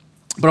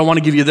 But I want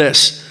to give you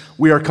this.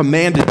 We are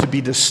commanded to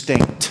be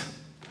distinct.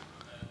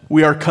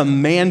 We are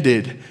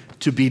commanded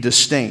to be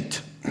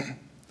distinct.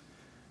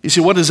 You see,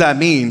 what does that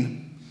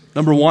mean?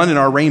 Number one, in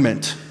our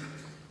raiment,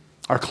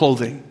 our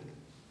clothing.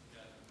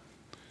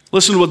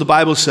 Listen to what the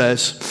Bible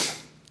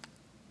says.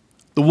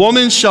 The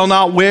woman shall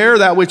not wear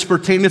that which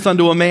pertaineth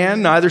unto a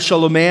man, neither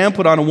shall a man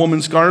put on a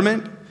woman's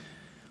garment,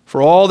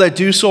 for all that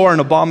do so are an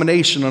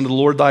abomination unto the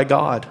Lord thy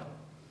God.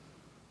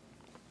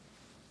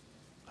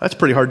 That's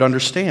pretty hard to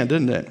understand,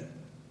 isn't it?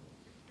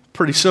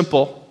 Pretty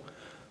simple.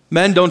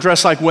 Men don't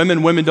dress like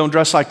women, women don't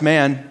dress like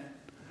men,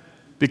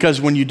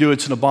 because when you do,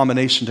 it's an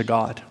abomination to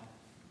God.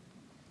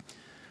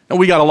 And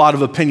we got a lot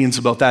of opinions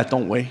about that,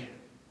 don't we?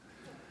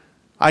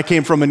 I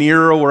came from an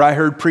era where I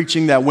heard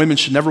preaching that women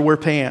should never wear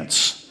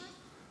pants.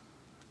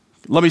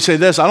 Let me say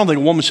this, I don't think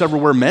a woman should ever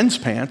wear men's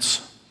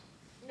pants.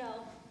 No.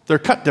 They're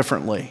cut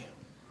differently.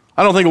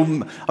 I don't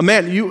think a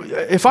man,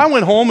 if I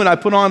went home and I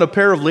put on a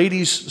pair of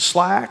ladies'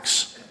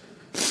 slacks,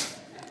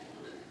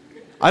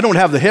 I don't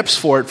have the hips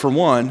for it, for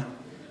one.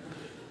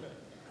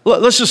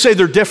 Let's just say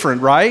they're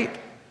different, right?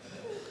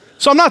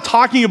 So I'm not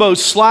talking about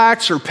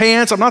slacks or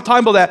pants. I'm not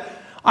talking about that.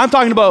 I'm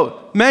talking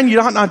about men, you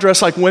ought not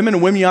dress like women,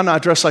 and women, you ought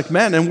not dress like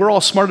men. And we're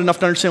all smart enough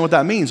to understand what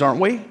that means, aren't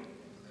we?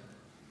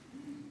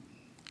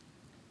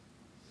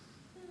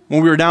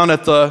 When we were down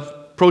at the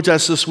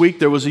protest this week,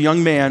 there was a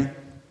young man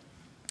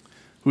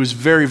who was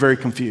very, very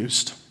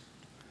confused.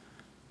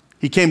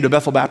 He came to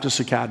Bethel Baptist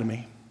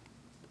Academy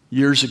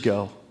years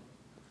ago.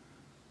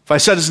 If I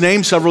said his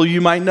name, several of you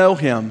might know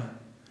him.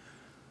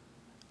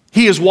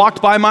 He has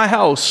walked by my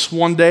house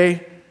one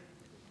day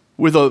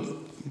with a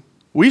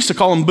We used to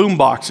call them boom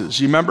boxes,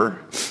 you remember?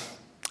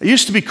 It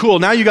used to be cool.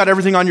 Now you got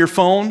everything on your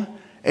phone.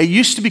 It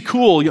used to be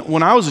cool.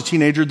 When I was a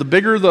teenager, the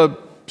bigger the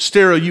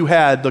stereo you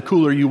had, the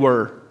cooler you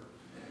were.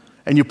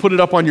 And you put it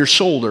up on your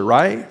shoulder,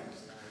 right?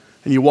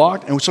 And you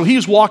walked. And so he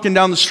was walking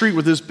down the street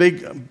with this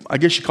big, I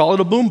guess you call it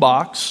a boom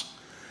box.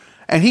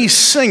 And he's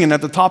singing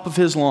at the top of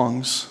his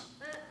lungs.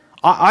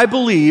 I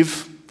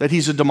believe that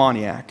he's a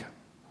demoniac.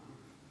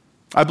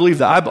 I believe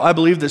that. I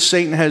believe that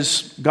Satan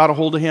has got a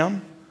hold of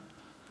him.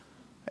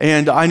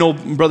 And I know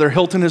Brother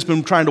Hilton has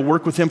been trying to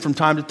work with him from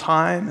time to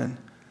time. And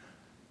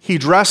he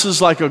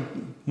dresses like a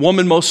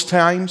woman most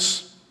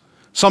times.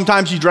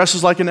 Sometimes he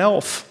dresses like an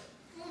elf.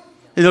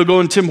 And he'll go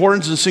in Tim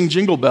Hortons and sing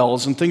Jingle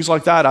Bells and things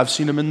like that. I've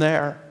seen him in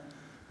there.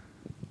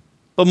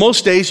 But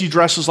most days he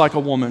dresses like a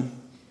woman.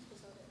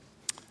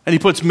 And he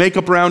puts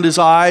makeup around his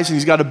eyes and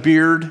he's got a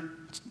beard.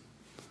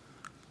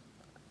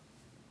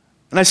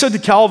 And I said to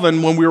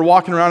Calvin when we were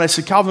walking around, I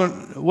said, Calvin,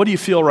 what do you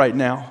feel right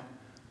now?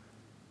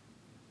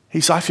 He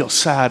said, I feel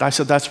sad. I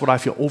said, that's what I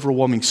feel,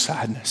 overwhelming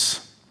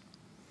sadness.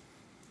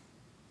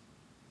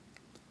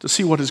 To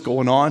see what is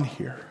going on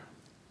here.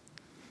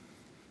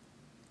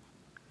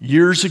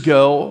 Years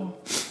ago,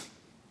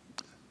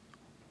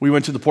 we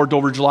went to the Port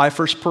Dover July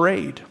 1st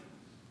parade.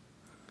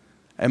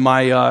 And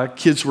my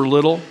kids were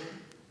little.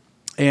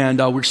 And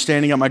we were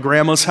standing at my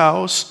grandma's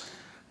house.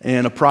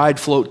 And a pride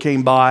float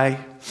came by.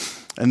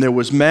 And there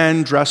was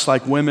men dressed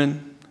like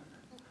women.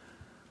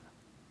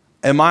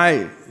 And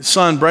my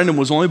son, Brendan,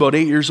 was only about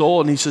 8 years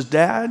old. And he says,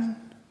 Dad,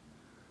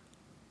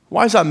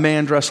 why is that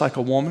man dressed like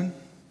a woman?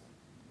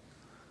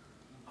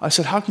 I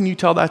said, how can you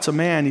tell that's a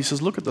man? He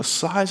says, look at the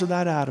size of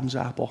that Adam's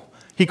apple.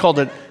 He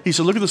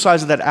said, look at the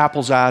size of that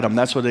apple's atom.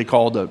 That's what they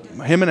called it.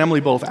 Him and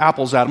Emily both,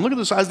 apple's atom. Look at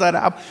the size of that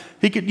apple.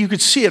 You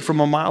could see it from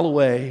a mile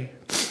away.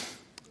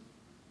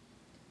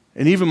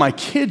 And even my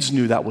kids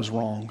knew that was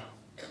wrong.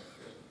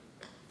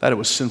 That it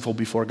was sinful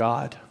before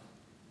God.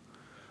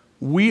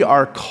 We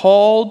are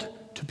called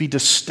to be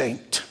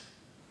distinct.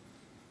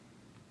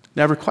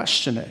 Never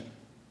question it.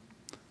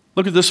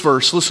 Look at this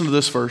verse. Listen to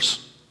this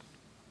verse.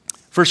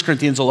 1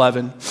 Corinthians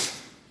 11.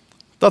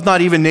 Doth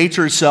not even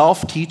nature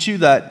itself teach you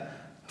that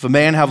if a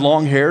man have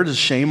long hair, it is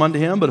shame unto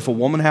him, but if a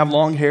woman have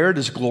long hair, it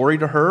is glory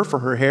to her, for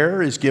her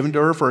hair is given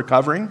to her for a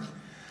covering?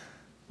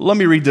 Let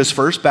me read this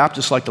first.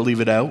 Baptists like to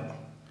leave it out.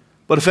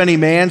 But if any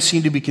man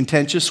seem to be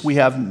contentious, we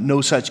have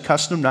no such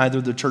custom,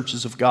 neither the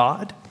churches of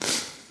God.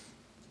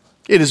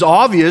 It is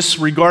obvious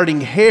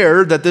regarding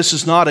hair that this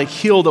is not a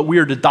hill that we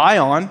are to die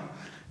on. It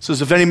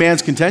says, if any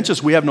man's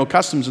contentious, we have no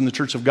customs in the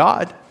church of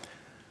God.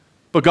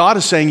 But God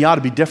is saying you ought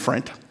to be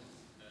different.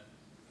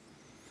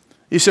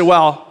 You say,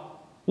 well,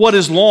 what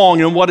is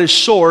long and what is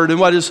short and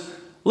what is,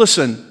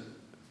 listen,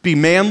 be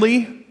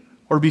manly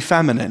or be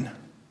feminine.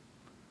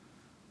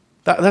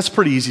 That's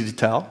pretty easy to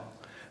tell.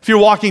 If you're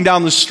walking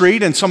down the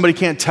street and somebody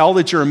can't tell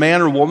that you're a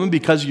man or woman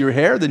because of your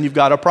hair, then you've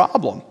got a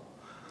problem.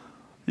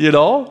 You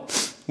know?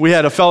 We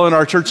had a fellow in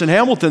our church in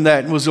Hamilton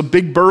that was a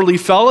big burly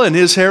fella and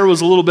his hair was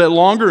a little bit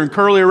longer and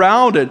curly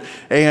around.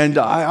 And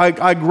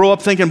I grew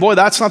up thinking, boy,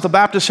 that's not the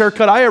Baptist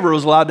haircut I ever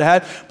was allowed to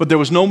have. But there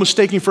was no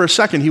mistaking for a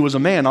second he was a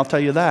man, I'll tell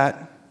you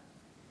that.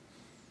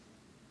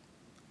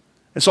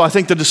 And so I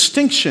think the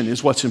distinction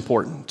is what's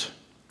important.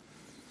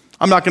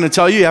 I'm not going to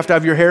tell you have to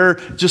have your hair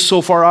just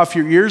so far off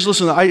your ears.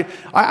 Listen,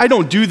 I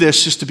don't do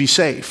this just to be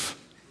safe.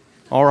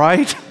 All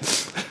right?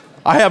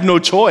 I have no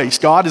choice.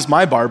 God is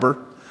my barber.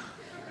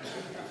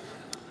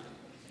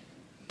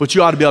 But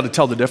you ought to be able to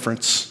tell the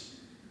difference.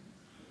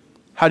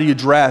 How do you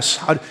dress?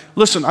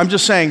 Listen, I'm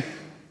just saying,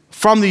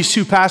 from these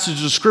two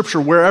passages of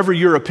Scripture, wherever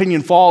your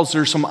opinion falls,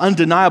 there's some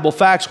undeniable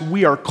facts.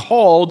 We are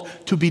called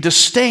to be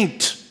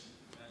distinct.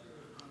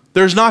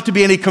 There's not to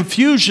be any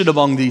confusion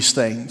among these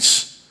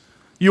things.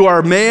 You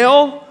are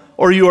male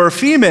or you are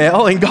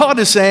female, and God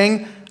is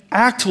saying,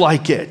 act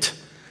like it.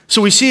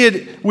 So we see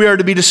it, we are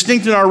to be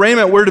distinct in our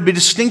raiment, we're to be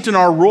distinct in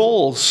our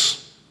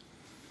roles.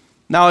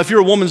 Now, if you're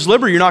a woman's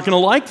liber, you're not going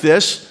to like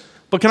this,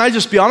 but can I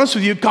just be honest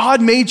with you?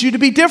 God made you to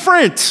be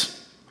different.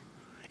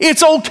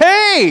 It's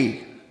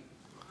okay.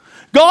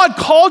 God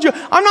called you.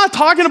 I'm not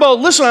talking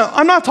about,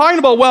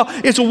 well,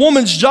 it's a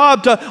woman's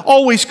job to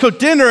always cook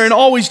dinner and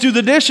always do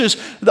the dishes.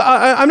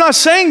 I'm not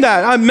saying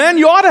that. Men,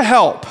 you ought to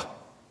help.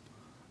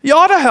 You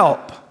ought to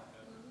help.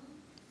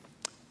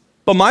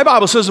 But my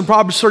Bible says in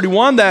Proverbs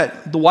 31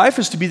 that the wife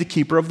is to be the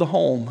keeper of the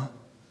home.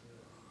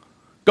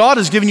 God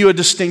has given you a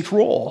distinct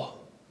role.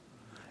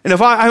 And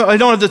if I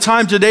don't have the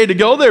time today to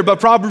go there, but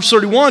Proverbs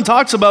 31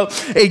 talks about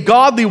a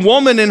godly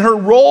woman and her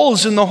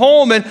roles in the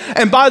home.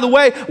 And by the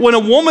way, when a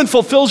woman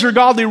fulfills her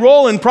godly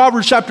role in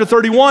Proverbs chapter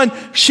 31,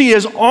 she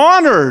is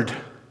honored.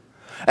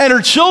 And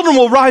her children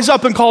will rise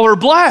up and call her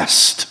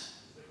blessed.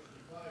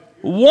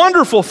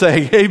 Wonderful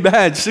thing.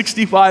 Amen.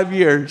 65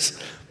 years.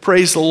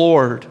 Praise the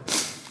Lord.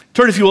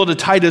 Turn, if you will, to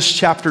Titus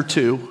chapter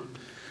 2.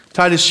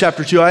 Titus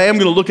chapter 2. I am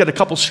going to look at a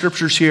couple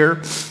scriptures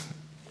here.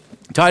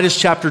 Titus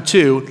chapter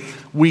 2.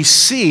 We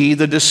see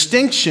the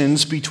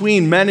distinctions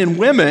between men and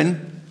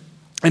women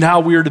and how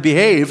we are to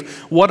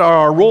behave. What are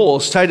our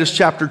roles? Titus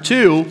chapter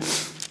 2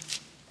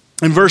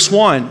 and verse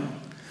 1.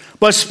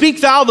 But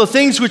speak thou the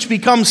things which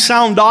become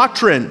sound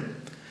doctrine,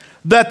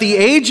 that the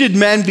aged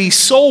men be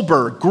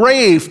sober,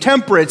 grave,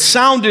 temperate,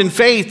 sound in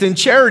faith, in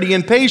charity,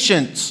 and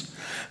patience.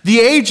 The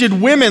aged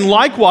women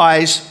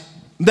likewise,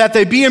 that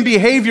they be in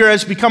behavior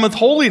as becometh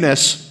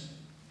holiness.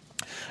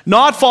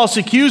 Not false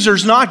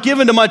accusers, not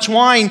given to much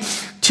wine,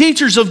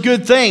 teachers of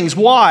good things.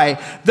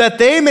 Why? That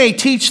they may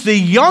teach the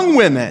young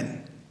women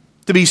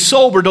to be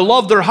sober, to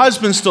love their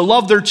husbands, to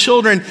love their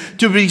children,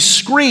 to be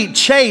discreet,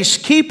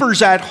 chaste,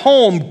 keepers at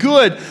home,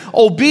 good,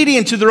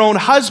 obedient to their own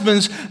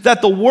husbands,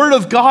 that the word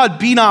of God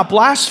be not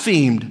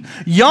blasphemed.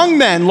 Young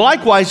men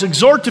likewise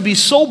exhort to be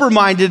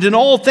sober-minded in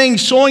all things,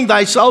 showing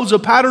thyself a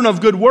pattern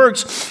of good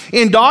works,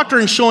 in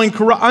doctrine showing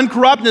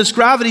uncorruptness,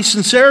 gravity,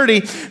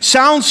 sincerity,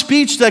 sound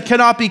speech that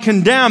cannot be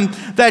condemned,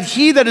 that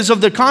he that is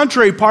of the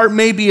contrary part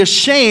may be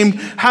ashamed,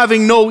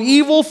 having no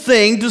evil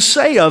thing to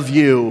say of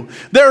you.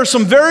 There are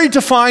some very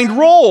defined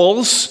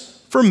roles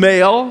for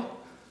male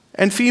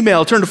and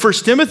female. Turn to 1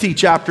 Timothy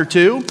chapter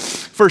 2.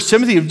 1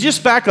 Timothy,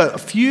 just back a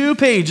few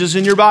pages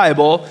in your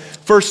Bible.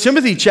 1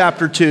 Timothy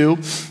chapter 2,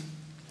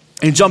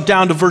 and jump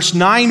down to verse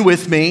 9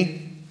 with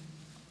me.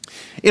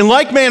 In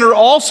like manner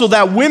also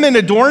that women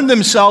adorn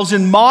themselves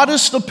in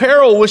modest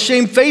apparel with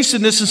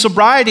shamefacedness and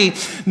sobriety,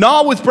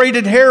 not with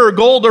braided hair or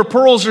gold or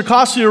pearls or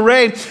costly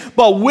array,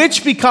 but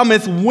which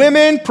becometh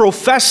women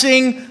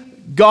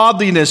professing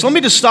godliness. Let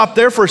me just stop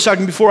there for a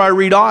second before I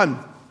read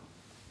on.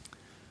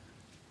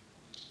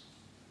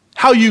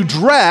 How you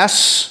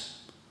dress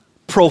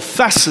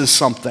professes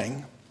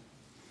something.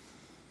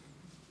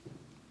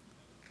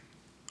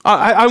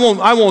 I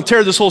won't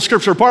tear this whole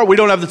scripture apart. We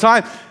don't have the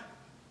time.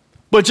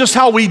 But just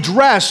how we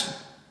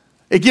dress,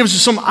 it gives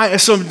us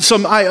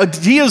some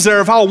ideas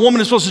there of how a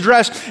woman is supposed to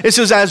dress. It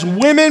says, as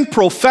women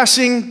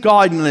professing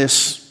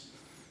godliness.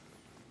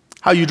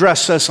 How you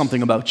dress says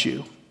something about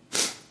you.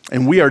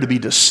 And we are to be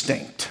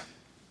distinct.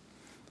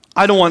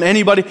 I don't want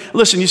anybody...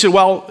 Listen, you say,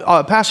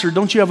 well, Pastor,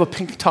 don't you have a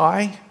pink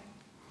tie?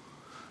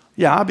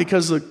 Yeah,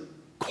 because the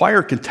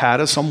choir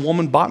cantata, some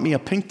woman bought me a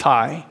pink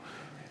tie.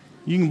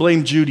 You can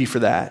blame Judy for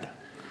that.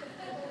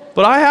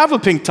 But I have a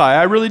pink tie.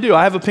 I really do.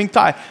 I have a pink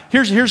tie.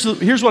 Here's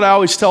what I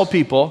always tell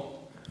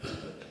people.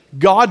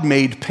 God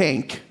made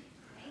pink,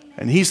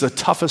 and he's the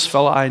toughest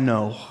fella I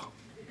know.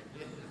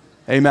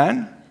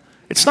 Amen?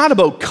 It's not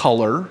about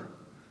color.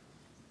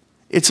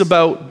 It's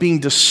about being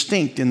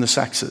distinct in the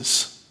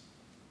sexes.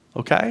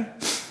 Okay?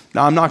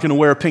 Now, I'm not going to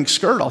wear a pink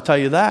skirt, I'll tell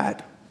you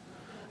that.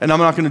 And I'm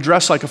not going to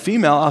dress like a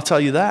female, I'll tell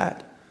you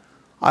that.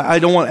 I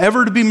don't want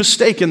ever to be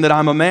mistaken that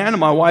I'm a man and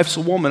my wife's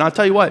a woman. I'll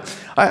tell you what,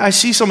 I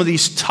see some of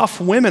these tough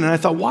women and I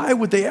thought, why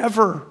would they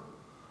ever?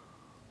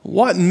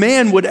 What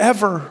man would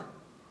ever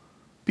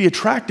be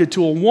attracted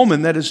to a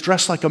woman that is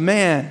dressed like a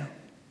man?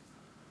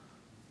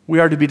 We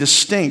are to be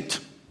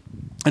distinct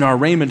in our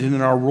raiment and in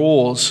our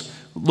roles.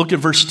 Look at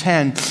verse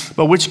 10.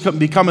 But which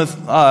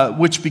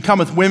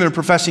becometh women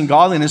professing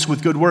godliness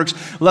with good works.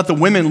 Let the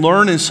women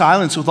learn in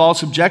silence with all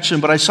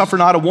subjection. But I suffer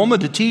not a woman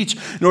to teach,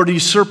 nor to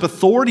usurp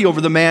authority over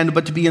the man,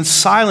 but to be in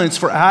silence.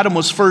 For Adam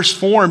was first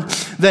formed,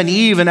 then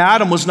Eve, and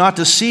Adam was not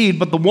deceived,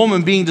 but the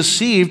woman being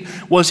deceived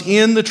was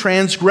in the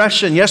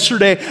transgression.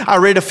 Yesterday, I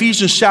read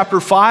Ephesians chapter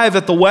 5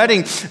 at the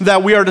wedding,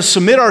 that we are to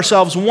submit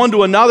ourselves one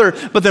to another,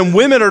 but then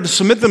women are to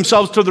submit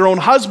themselves to their own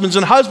husbands,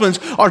 and husbands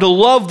are to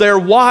love their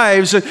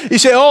wives. And you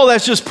say, oh,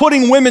 that's just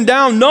putting women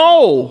down.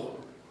 No,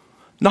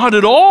 not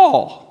at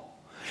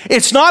all.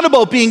 It's not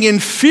about being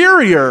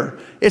inferior.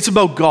 It's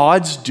about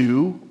God's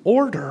due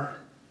order.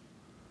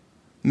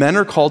 Men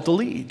are called to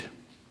lead.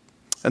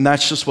 And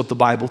that's just what the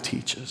Bible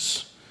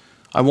teaches.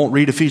 I won't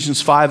read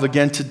Ephesians 5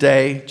 again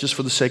today, just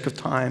for the sake of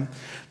time.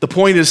 The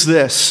point is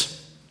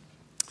this.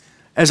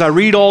 As I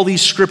read all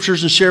these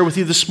scriptures and share with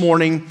you this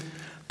morning,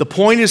 the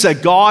point is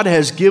that God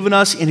has given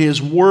us in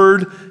His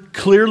Word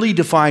clearly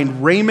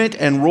defined raiment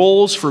and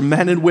roles for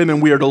men and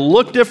women. We are to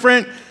look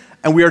different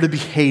and we are to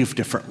behave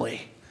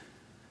differently.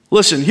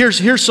 Listen,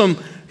 here's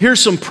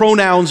some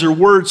pronouns or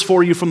words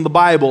for you from the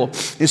Bible,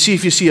 and see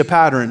if you see a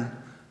pattern.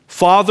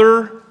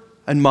 Father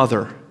and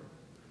mother,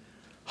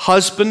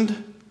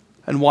 husband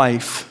and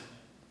wife,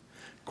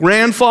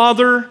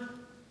 grandfather,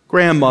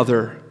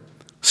 grandmother,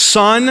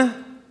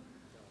 son,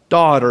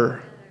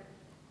 daughter.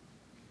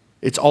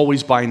 It's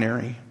always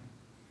binary.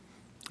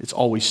 It's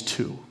always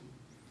two.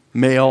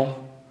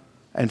 Male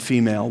and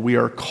female. We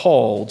are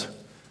called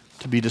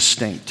to be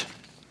distinct.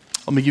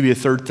 Let me give you a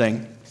third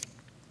thing.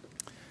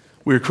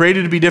 We are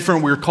created to be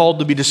different. We are called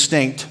to be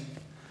distinct,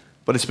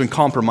 but it's been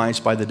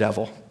compromised by the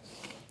devil.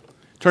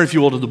 Turn, if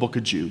you will, to the book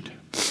of Jude.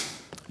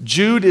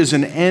 Jude is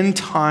an end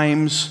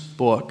times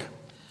book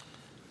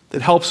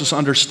that helps us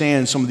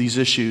understand some of these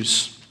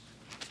issues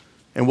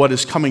and what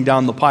is coming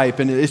down the pipe.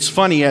 And it's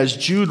funny, as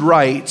Jude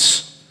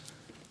writes,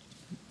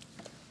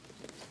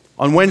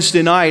 on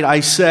Wednesday night,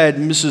 I said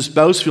Mrs.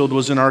 Bousfield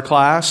was in our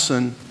class,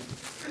 and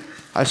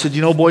I said,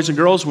 you know, boys and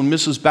girls, when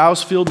Mrs.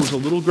 Bousfield was a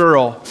little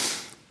girl,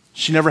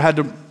 she never had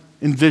to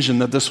envision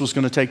that this was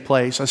going to take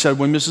place. I said,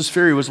 when Mrs.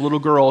 Feere was a little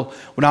girl,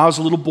 when I was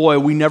a little boy,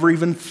 we never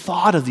even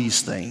thought of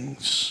these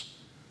things.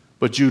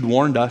 But Jude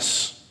warned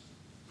us.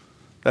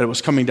 that it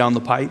was coming down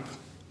the pipe.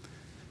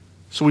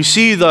 So we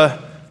see the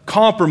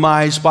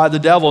compromise by the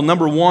devil.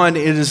 Number one,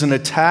 it is an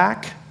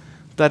attack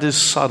that is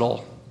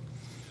subtle.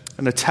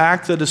 An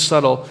attack that is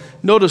subtle.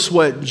 Notice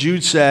what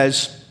Jude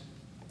says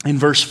in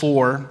verse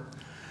 4.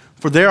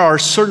 For there are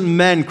certain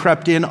men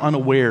crept in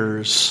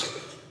unawares.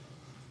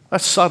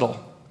 That's subtle.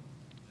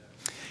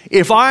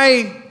 If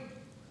I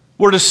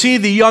were to see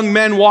the young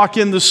men walk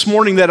in this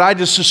morning that I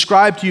just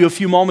described to you a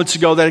few moments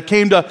ago, that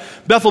came to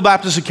Bethel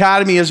Baptist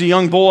Academy as a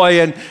young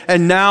boy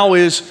and now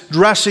is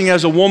dressing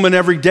as a woman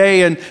every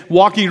day and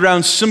walking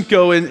around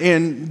Simcoe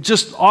and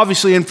just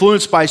obviously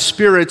influenced by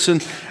spirits.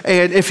 And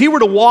if he were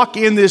to walk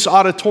in this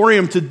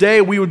auditorium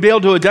today, we would be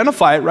able to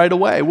identify it right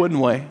away,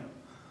 wouldn't we?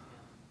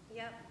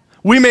 Yep.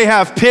 We may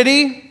have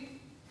pity.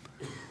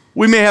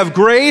 We may have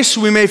grace.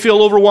 We may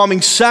feel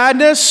overwhelming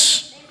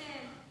sadness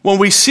when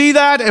we see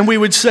that, and we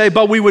would say,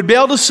 but we would be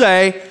able to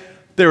say,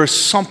 there is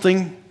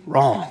something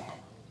wrong.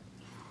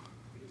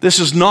 This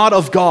is not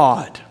of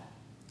God.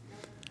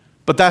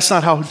 But that's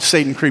not how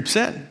Satan creeps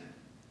in.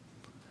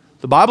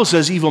 The Bible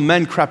says evil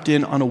men crept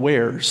in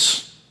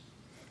unawares.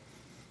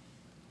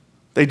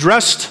 They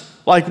dressed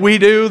like we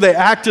do, they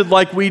acted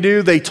like we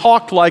do, they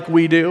talked like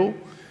we do,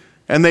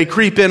 and they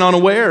creep in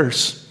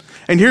unawares.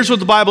 And here's what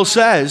the Bible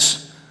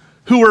says.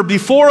 Who were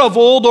before of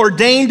old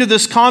ordained to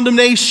this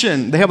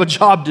condemnation. They have a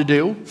job to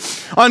do.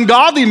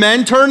 Ungodly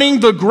men turning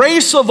the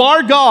grace of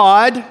our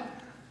God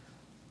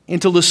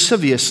into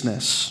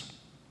lasciviousness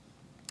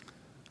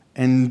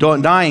and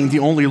denying the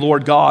only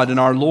Lord God and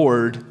our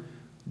Lord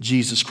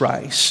Jesus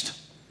Christ.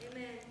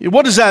 Amen.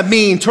 What does that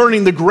mean,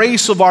 turning the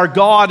grace of our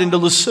God into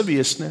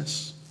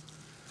lasciviousness?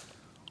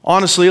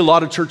 Honestly, a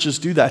lot of churches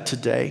do that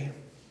today.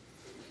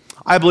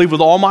 I believe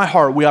with all my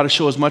heart we ought to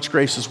show as much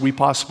grace as we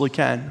possibly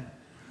can.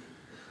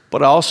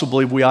 But I also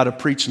believe we ought to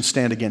preach and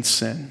stand against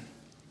sin.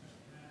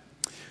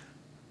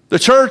 The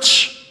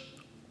church,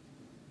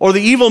 or the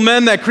evil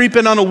men that creep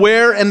in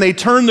unaware and they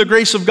turn the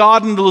grace of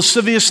God into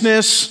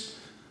lasciviousness,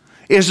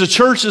 is a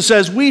church that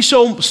says we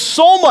show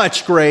so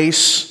much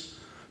grace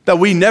that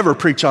we never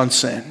preach on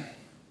sin.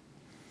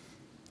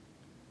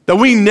 That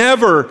we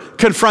never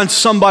confront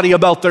somebody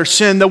about their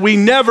sin. That we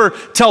never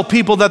tell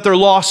people that they're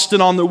lost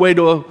and on their way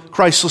to a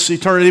Christless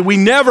eternity. We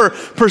never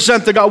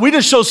present the God. We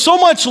just show so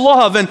much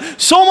love and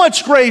so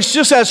much grace,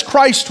 just as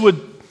Christ would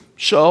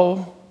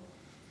show,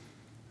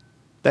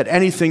 that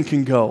anything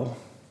can go.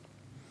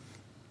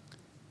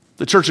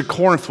 The church at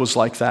Corinth was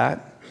like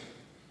that.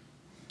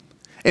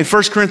 In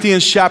 1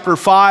 Corinthians chapter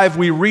 5,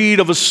 we read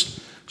of a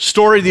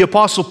story of the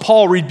Apostle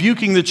Paul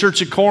rebuking the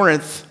church at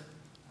Corinth.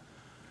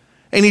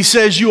 And he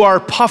says, you are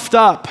puffed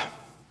up.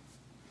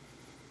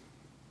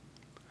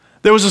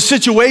 There was a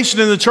situation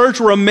in the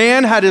church where a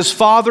man had his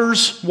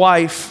father's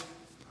wife.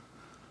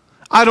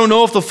 I don't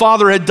know if the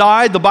father had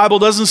died. The Bible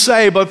doesn't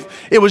say, but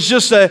it was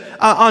just an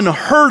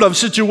unheard of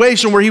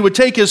situation where he would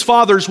take his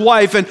father's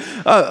wife. And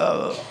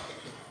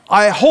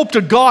I hope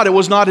to God it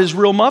was not his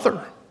real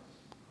mother.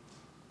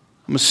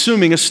 I'm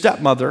assuming a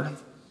stepmother.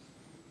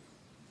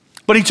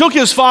 But he took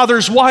his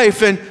father's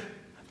wife, and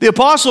the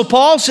Apostle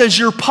Paul says,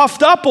 you're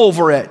puffed up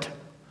over it.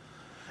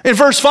 In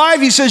verse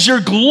 5, he says,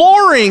 you're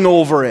glorying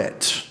over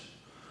it.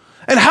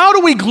 And how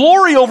do we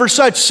glory over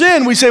such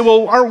sin? We say,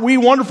 well, aren't we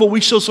wonderful?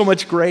 We show so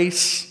much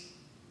grace.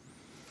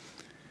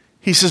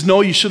 He says,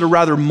 no, you should have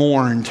rather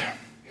mourned.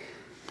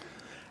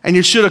 And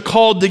you should have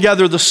called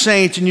together the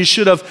saints, and you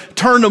should have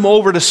turned them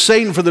over to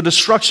Satan for the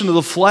destruction of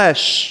the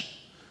flesh,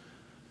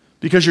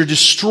 because you're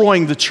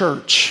destroying the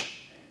church.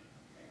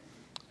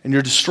 And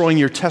you're destroying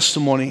your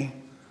testimony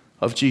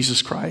of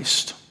Jesus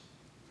Christ.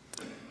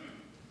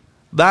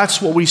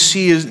 That's what we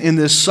see in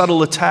this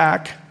subtle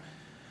attack.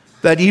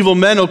 That evil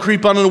men will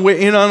creep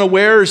in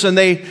unawares, and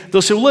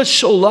they'll say, well, let's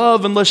show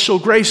love and let's show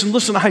grace. And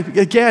listen,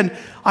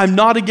 I'm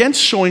not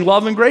against showing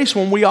love and grace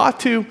when we ought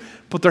to,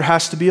 but there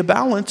has to be a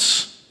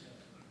balance.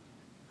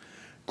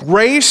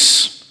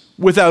 Grace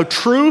without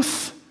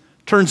truth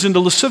turns into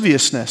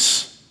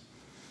lasciviousness.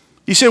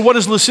 You say, what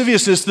is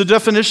lasciviousness? The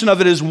definition of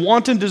it is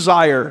wanton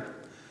desire,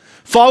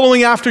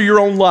 following after your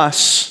own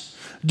lusts,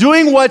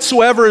 doing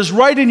whatsoever is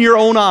right in your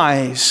own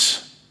eyes,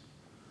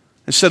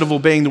 instead of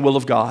obeying the will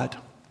of God.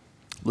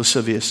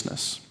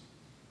 Lasciviousness.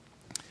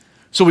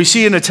 So we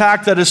see an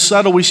attack that is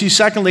subtle. We see,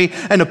 secondly,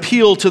 an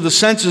appeal to the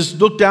senses.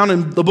 Look down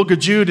in the book of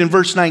Jude in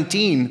verse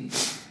 19.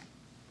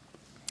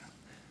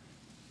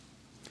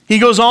 He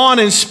goes on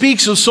and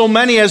speaks of so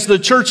many as the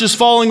church is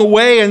falling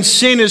away and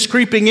sin is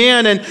creeping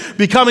in and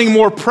becoming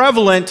more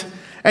prevalent.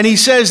 And he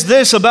says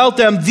this about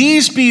them,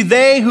 these be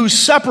they who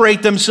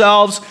separate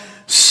themselves,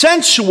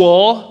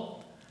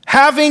 sensual,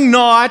 having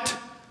not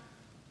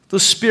the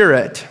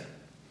Spirit.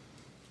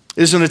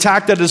 It is an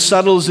attack that is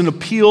subtle, is an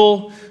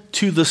appeal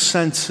to the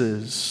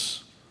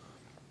senses.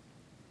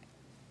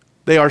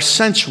 They are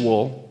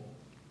sensual,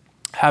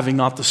 having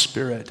not the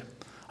Spirit.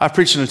 I've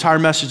preached an entire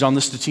message on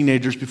this to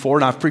teenagers before,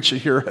 and I've preached it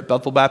here at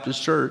Bethel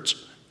Baptist Church.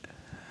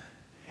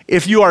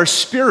 If you are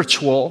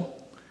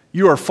spiritual,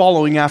 you are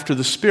following after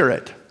the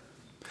Spirit.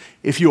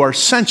 If you are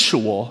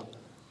sensual,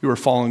 you are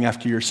following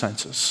after your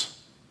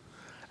senses.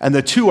 And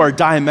the two are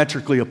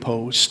diametrically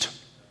opposed.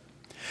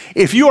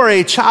 If you are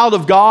a child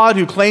of God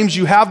who claims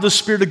you have the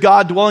Spirit of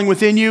God dwelling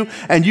within you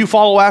and you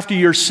follow after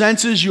your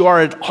senses, you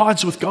are at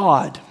odds with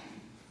God.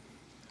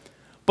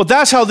 But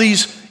that's how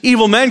these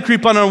evil men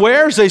creep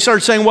unawares. They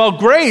start saying, well,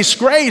 grace,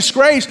 grace,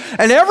 grace,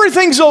 and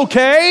everything's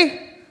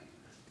okay.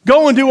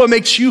 Go and do what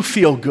makes you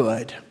feel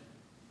good.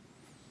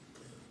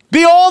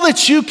 Be all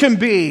that you can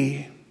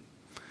be.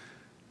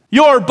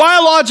 Your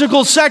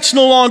biological sex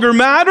no longer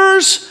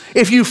matters.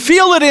 If you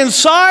feel it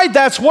inside,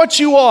 that's what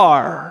you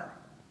are.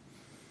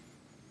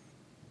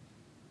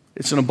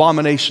 It's an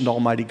abomination to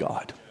Almighty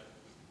God.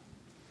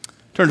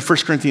 Turn to 1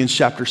 Corinthians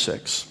chapter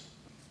 6.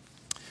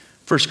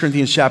 1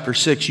 Corinthians chapter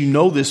 6, you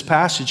know this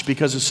passage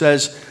because it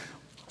says,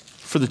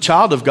 for the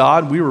child of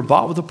God, we were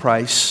bought with a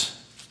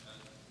price.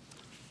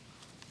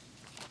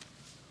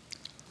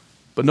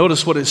 But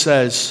notice what it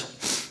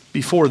says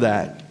before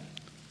that.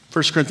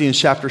 1 Corinthians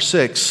chapter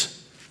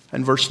 6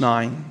 and verse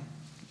 9.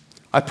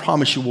 I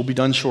promise you we'll be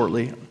done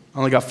shortly. I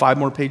only got 5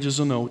 more pages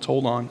of notes.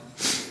 Hold on.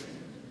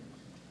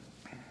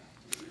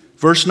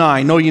 Verse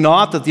 9, know ye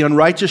not that the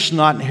unrighteous shall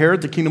not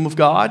inherit the kingdom of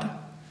God?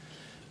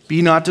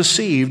 Be not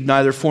deceived,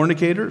 neither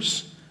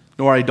fornicators,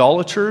 nor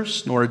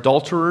idolaters, nor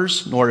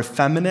adulterers, nor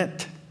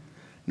effeminate,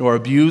 nor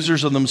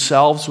abusers of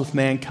themselves with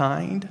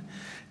mankind,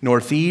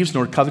 nor thieves,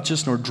 nor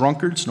covetous, nor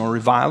drunkards, nor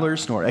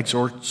revilers, nor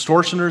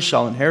extortioners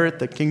shall inherit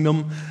the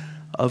kingdom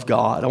of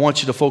God. I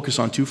want you to focus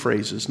on 2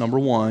 phrases. Number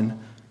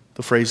 1,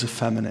 the phrase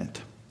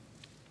effeminate.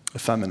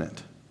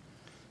 Effeminate.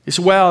 You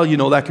say, well,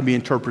 that can be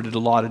interpreted a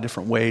lot of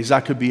different ways.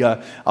 That could be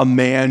a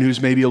man who's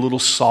maybe a little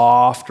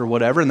soft or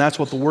whatever, and that's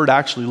what the word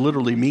actually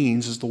literally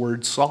means, is the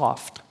word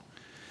soft.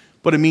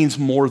 But it means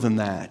more than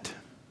that.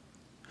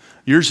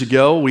 Years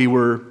ago,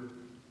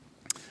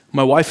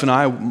 my wife and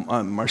I,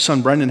 our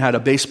son Brendan had a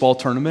baseball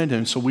tournament,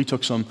 and so we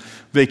took some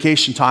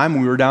vacation time.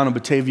 We were down in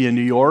Batavia,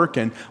 New York,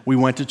 and we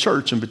went to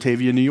church in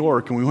Batavia, New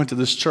York. And we went to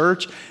this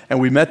church,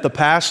 and we met the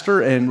pastor,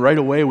 and right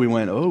away we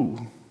went,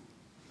 oh,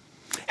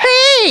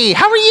 hey,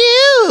 how are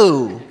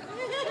you?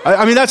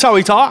 I mean, that's how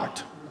he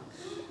talked.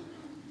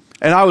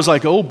 And I was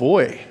like, oh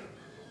boy.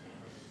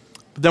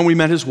 But then we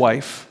met his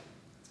wife,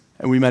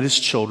 and we met his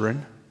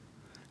children,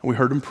 and we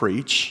heard him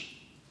preach,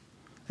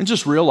 and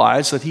just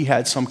realized that he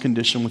had some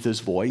condition with his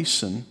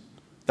voice, and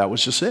that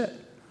was just it.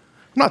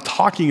 I'm not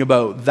talking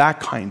about that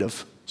kind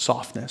of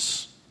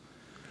softness.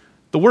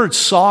 The word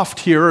soft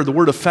here, or the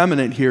word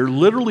effeminate here,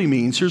 literally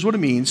means, here's what it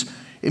means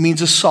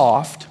a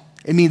soft.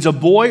 It means a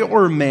boy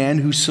or a man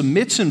who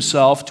submits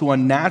himself to a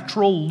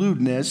natural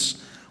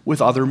lewdness with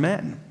other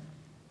men.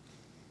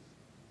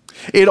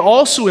 It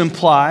also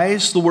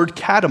implies the word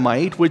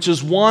catamite, which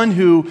is one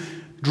who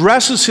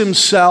dresses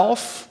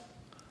himself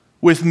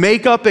with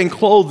makeup and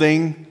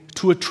clothing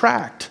to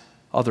attract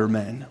other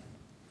men.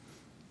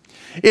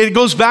 It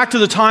goes back to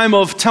the time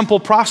of temple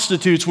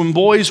prostitutes when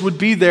boys would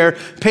be there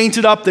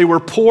painted up. They were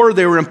poor,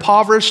 they were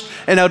impoverished,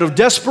 and out of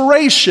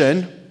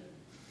desperation,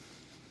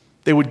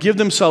 they would give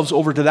themselves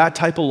over to that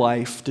type of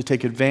life to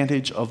take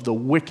advantage of the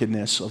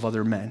wickedness of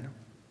other men.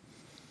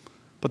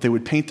 But they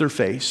would paint their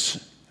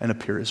face and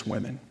appear as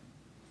women.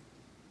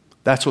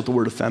 That's what the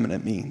word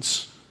effeminate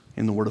means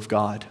in the Word of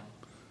God.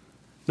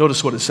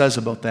 Notice what it says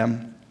about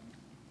them.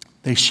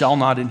 They shall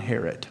not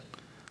inherit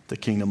the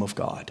kingdom of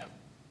God.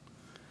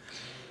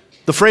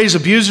 The phrase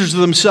abusers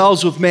of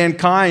themselves with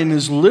mankind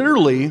is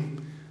literally,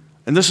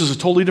 and this is a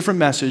totally different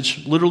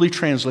message, literally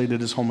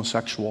translated as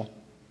homosexual.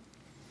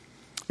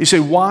 You say,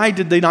 why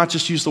did they not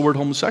just use the word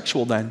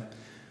homosexual then?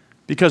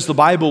 Because the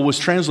Bible was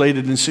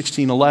translated in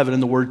 1611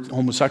 and the word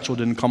homosexual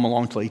didn't come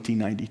along until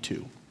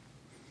 1892.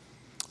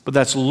 But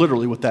that's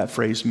literally what that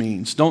phrase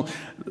means. The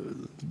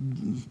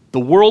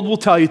world will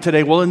tell you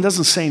today, well, it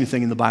doesn't say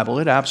anything in the Bible.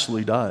 It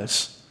absolutely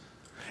does.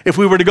 If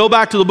we were to go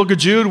back to the book of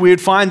Jude, we would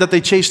find that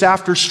they chased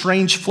after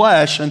strange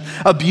flesh and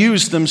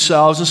abused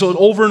themselves. And so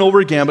over and over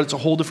again, but it's a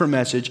whole different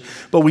message.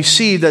 But we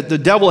see that the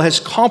devil has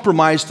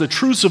compromised the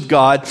truths of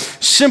God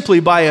simply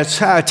by an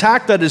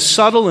attack that is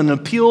subtle and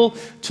appeal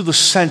to the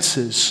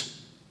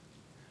senses.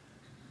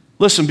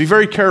 Listen, be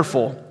very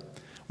careful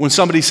when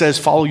somebody says,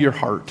 follow your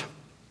heart.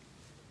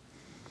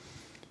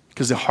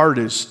 Because the heart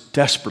is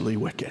desperately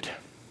wicked.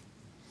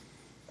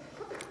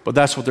 But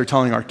that's what they're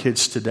telling our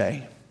kids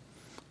today.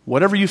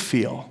 Whatever you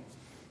feel,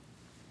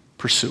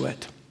 pursue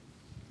it.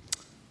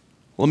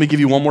 Let me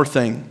give you one more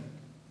thing.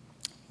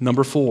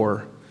 Number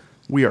 4,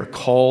 we are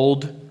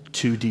called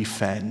to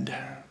defend.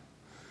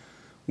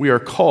 We are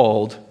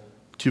called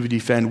to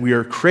defend. We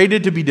are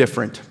created to be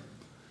different.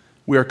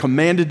 We are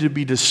commanded to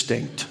be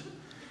distinct.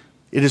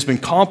 It has been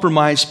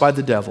compromised by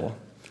the devil,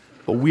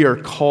 but we are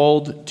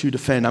called to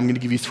defend. I'm going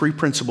to give you 3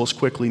 principles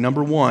quickly.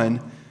 Number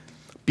 1,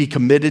 be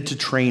committed to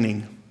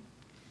training.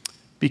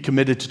 Be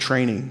committed to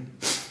training.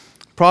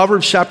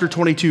 Proverbs chapter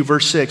 22,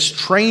 verse 6,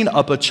 train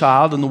up a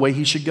child in the way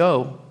he should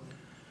go.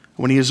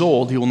 When he is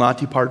old, he will not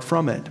depart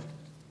from it.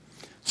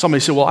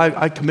 Somebody said, well,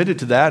 I committed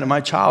to that, and my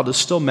child is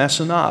still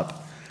messing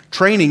up.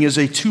 Training is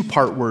a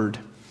 2-part word.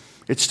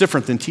 It's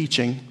different than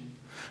teaching.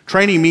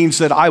 Training means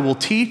that I will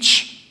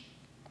teach,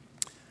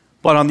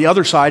 But on the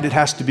other side, it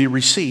has to be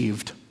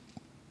received.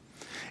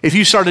 If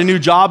you start a new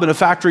job in a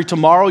factory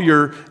tomorrow,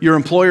 your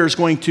employer is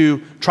going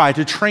to try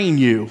to train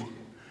you.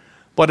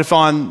 But if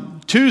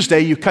on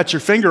Tuesday you cut your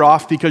finger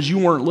off because you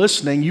weren't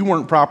listening, you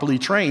weren't properly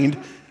trained,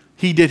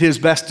 he did his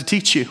best to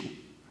teach you.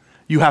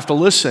 You have to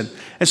listen.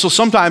 And so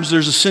sometimes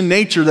there's a sin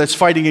nature that's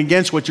fighting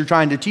against what you're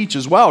trying to teach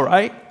as well,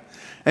 right?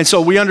 And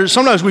so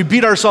sometimes we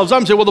beat ourselves up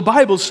and say, well, the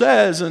Bible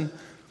says, and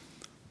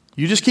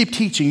you just keep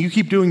teaching, you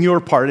keep doing your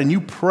part, and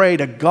you pray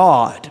to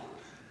God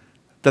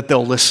that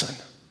they'll listen.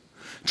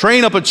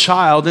 Train up a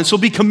child, and so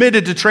be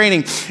committed to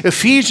training.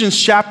 Ephesians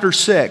chapter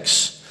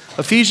 6.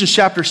 Ephesians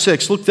chapter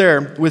 6, look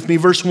there with me,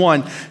 verse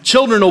 1.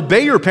 Children,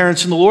 obey your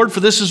parents in the Lord, for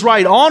this is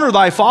right. Honor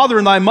thy father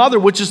and thy mother,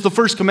 which is the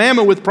first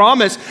commandment with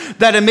promise,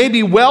 that it may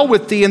be well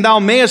with thee, and thou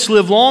mayest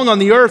live long on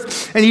the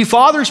earth. And ye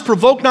fathers,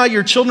 provoke not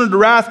your children to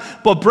wrath,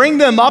 but bring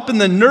them up in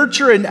the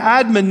nurture and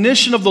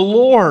admonition of the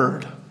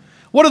Lord.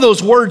 What do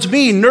those words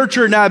mean,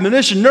 nurture and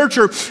admonition?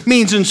 Nurture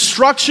means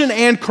instruction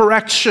and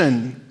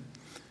correction.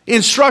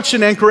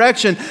 Instruction and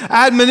correction.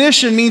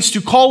 Admonition means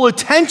to call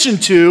attention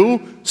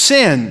to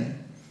sin.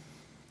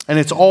 And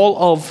it's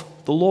all of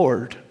the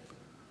Lord.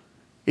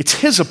 It's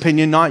his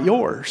opinion, not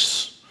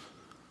yours.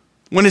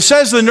 When it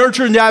says the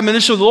nurture and the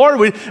admonition of the Lord,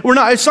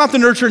 it's not the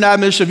nurture and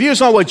admonition of you. It's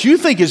not what you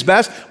think is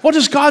best. What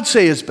does God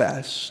say is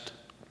best?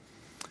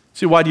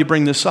 See, why do you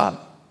bring this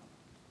up?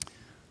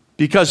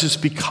 Because it's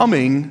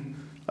becoming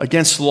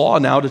against the law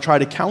now to try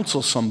to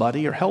counsel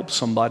somebody or help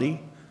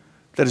somebody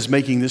that is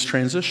making this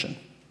transition,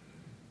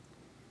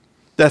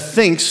 that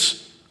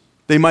thinks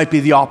they might be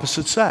the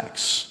opposite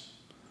sex.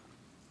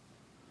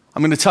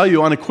 I'm going to tell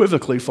you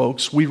unequivocally,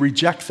 folks, we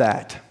reject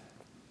that.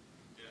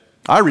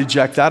 I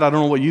reject that. I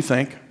don't know what you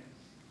think.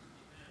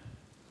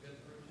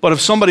 But if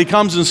somebody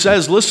comes and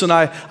says, listen,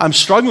 I'm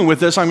struggling with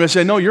this, I'm going to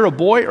say, no, you're a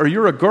boy or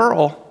you're a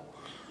girl.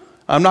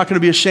 I'm not going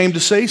to be ashamed to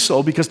say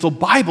so because the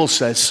Bible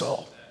says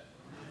so.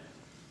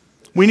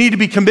 We need to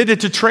be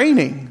committed to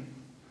training.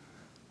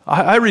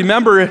 I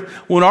remember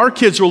when our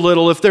kids were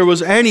little, if there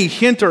was any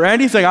hint or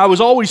anything, I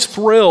was always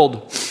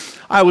thrilled.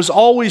 I was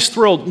always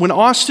thrilled. When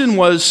Austin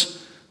was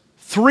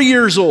 3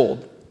 years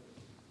old,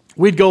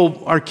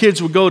 our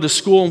kids would go to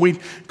school and we'd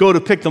go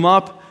to pick them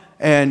up,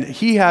 and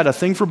he had a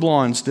thing for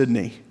blondes, didn't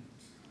he?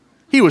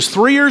 He was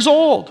 3 years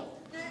old.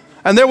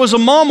 And there was a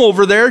mom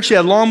over there, she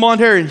had long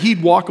blonde hair, and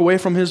he'd walk away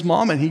from his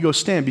mom and he'd go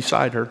stand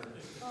beside her.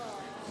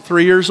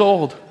 3 years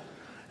old.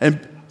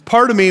 And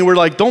part of me, we're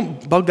like,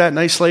 don't bug that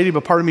nice lady,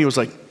 but part of me was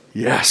like,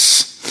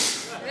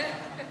 yes.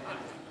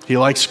 He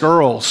likes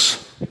girls.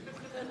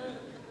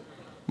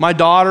 My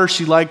daughter,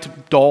 she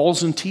liked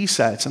dolls and tea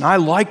sets, and I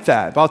liked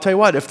that. But I'll tell you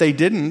what, if they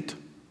didn't,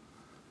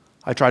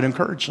 I try to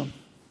encourage them.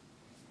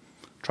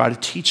 Try to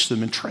teach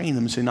them and train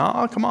them and say,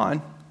 no, come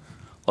on.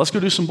 Let's go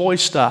do some boy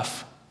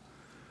stuff.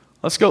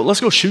 Let's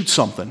go shoot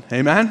something.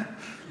 Amen?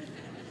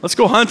 Let's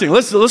go hunting.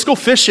 Let's go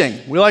fishing.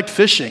 We liked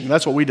fishing.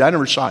 That's what we did. I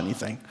never shot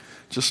anything.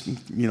 Just,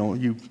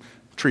 you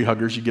tree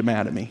huggers, you get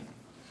mad at me.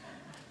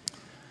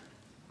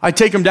 I'd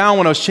take them down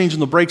when I was changing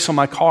the brakes on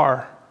my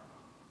car.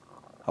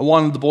 I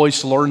wanted the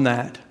boys to learn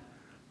that.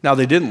 Now,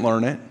 they didn't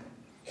learn it.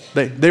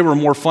 They were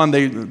more fun.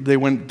 They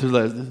went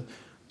to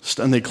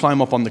and they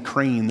climb up on the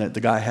crane that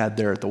the guy had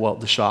there at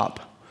the shop.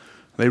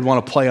 They'd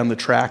want to play on the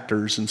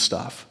tractors and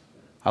stuff.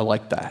 I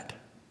like that.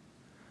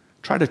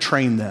 Try to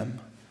train them.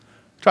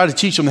 Try to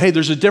teach them, hey,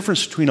 there's a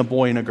difference between a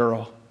boy and a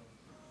girl.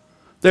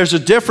 There's a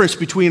difference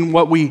between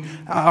what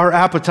our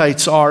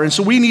appetites are. And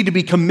so we need to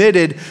be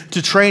committed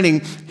to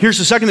training. Here's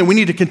the second thing. We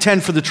need to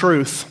contend for the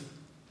truth.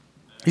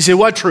 You say,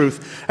 what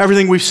truth?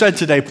 Everything we've said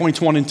today,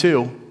 points 1 and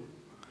 2.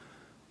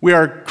 We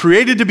are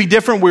created to be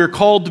different. We are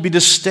called to be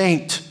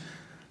distinct.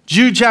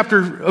 Jude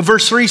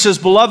verse 3 says,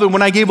 Beloved,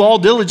 when I gave all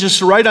diligence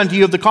to write unto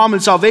you of the common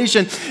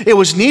salvation, it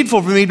was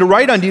needful for me to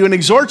write unto you and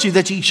exhort you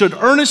that ye should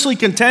earnestly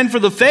contend for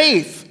the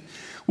faith,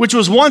 which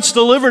was once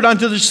delivered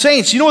unto the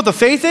saints. You know what the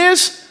faith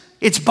is?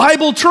 It's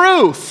Bible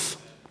truth.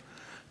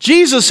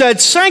 Jesus said,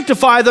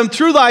 sanctify them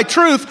through thy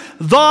truth.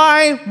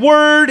 Thy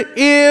word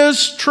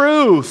is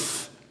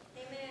truth.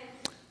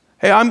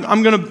 Hey,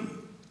 I'm going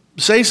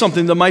to say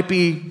something that might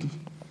be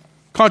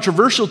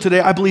controversial today.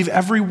 I believe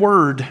every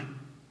word.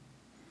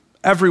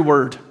 Every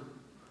word.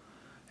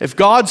 If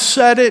God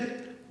said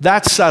it,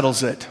 that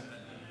settles it.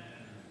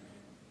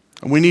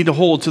 And we need to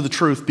hold to the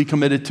truth, be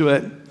committed to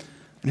it. And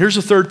here's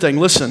the third thing.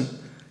 Listen,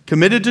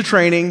 committed to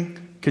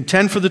training,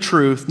 contend for the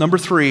truth. Number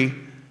 3,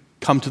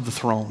 come to the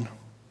throne.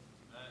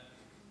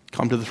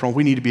 Come to the throne.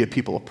 We need to be a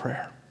people of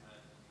prayer.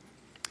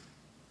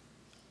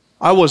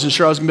 I wasn't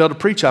sure I was going to be able to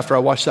preach after I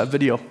watched that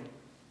video.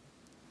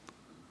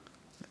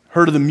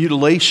 Heard of the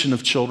mutilation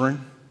of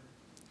children.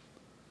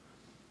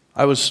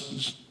 I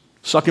was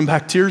sucking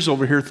back tears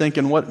over here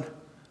thinking, what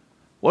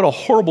a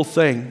horrible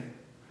thing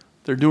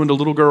they're doing to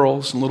little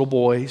girls and little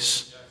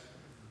boys.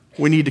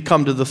 We need to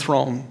come to the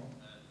throne.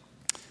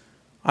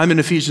 I'm in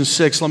Ephesians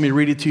 6. Let me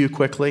read it to you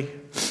quickly.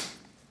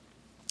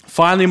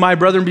 Finally, my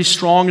brethren, be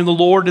strong in the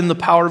Lord and the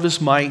power of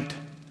his might.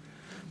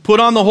 Put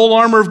on the whole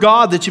armor of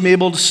God that you may be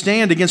able to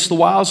stand against the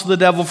wiles of the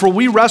devil. For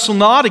we wrestle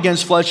not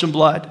against flesh and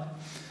blood,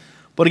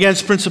 but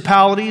against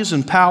principalities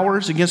and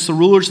powers, against the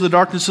rulers of the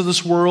darkness of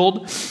this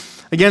world,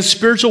 against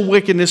spiritual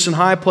wickedness in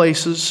high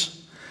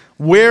places.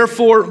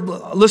 Wherefore,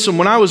 listen,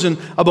 when I was in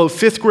about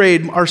 5th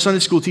grade, our Sunday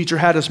school teacher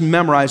had us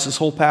memorize this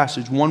whole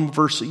passage, one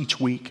verse each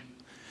week.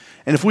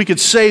 And if we could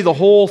say the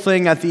whole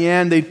thing at the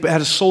end, they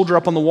had a soldier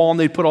up on the wall and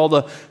they'd put all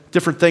the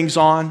different things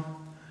on.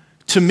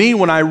 To me,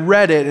 when I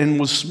read it and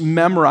was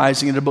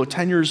memorizing it at about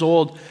 10 years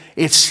old,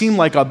 it seemed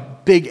like a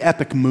big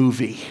epic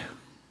movie.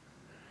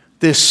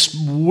 This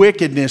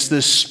wickedness,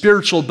 this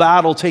spiritual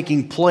battle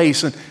taking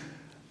place. And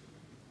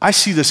I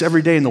see this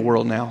every day in the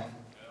world now.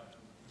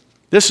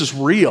 This is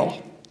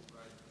real.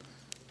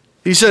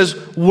 He says,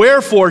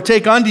 wherefore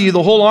take unto you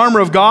the whole armor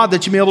of God,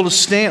 that you may be able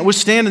to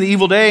withstand in the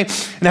evil day.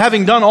 And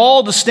having done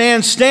all to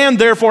stand, stand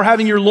therefore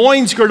having your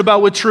loins girded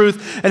about with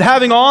truth, and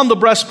having on the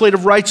breastplate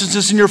of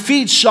righteousness, and your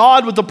feet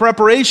shod with the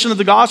preparation of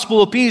the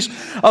gospel of peace.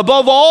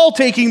 Above all,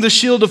 taking the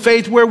shield of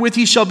faith, wherewith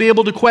ye shall be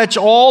able to quench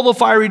all the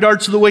fiery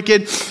darts of the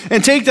wicked.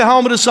 And take the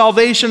helmet of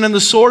salvation and the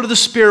sword of the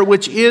Spirit,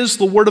 which is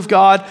the word of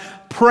God,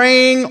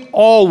 praying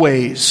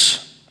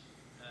always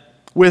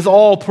with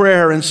all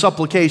prayer and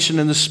supplication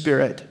in the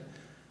Spirit,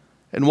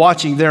 and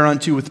watching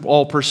thereunto with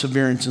all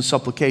perseverance and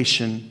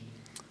supplication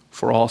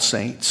for all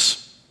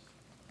saints.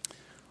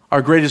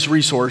 Our greatest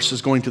resource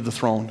is going to the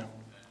throne.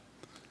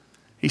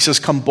 He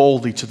says, come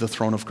boldly to the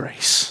throne of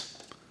grace.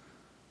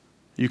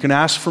 You can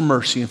ask for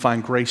mercy and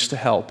find grace to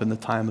help in the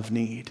time of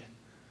need.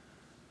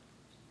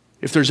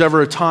 If there's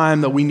ever a time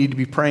that we need to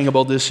be praying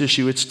about this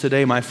issue, it's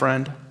today, my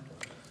friend.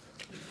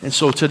 And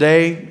so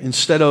today,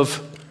 instead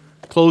of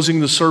closing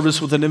the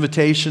service with an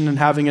invitation and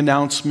having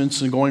announcements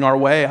and going our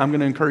way, I'm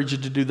going to encourage you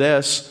to do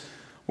this.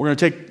 We're going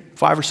to take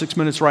 5 or 6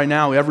 minutes right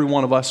now, every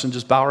one of us, and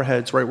just bow our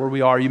heads right where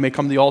we are. You may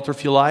come to the altar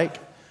if you like.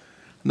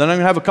 And then I'm going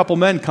to have a couple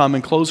men come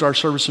and close our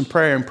service in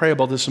prayer and pray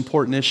about this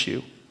important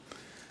issue.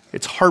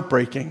 It's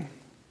heartbreaking.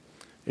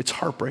 It's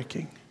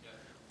heartbreaking.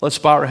 Let's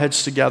bow our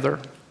heads together.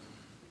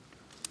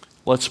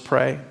 Let's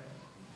pray.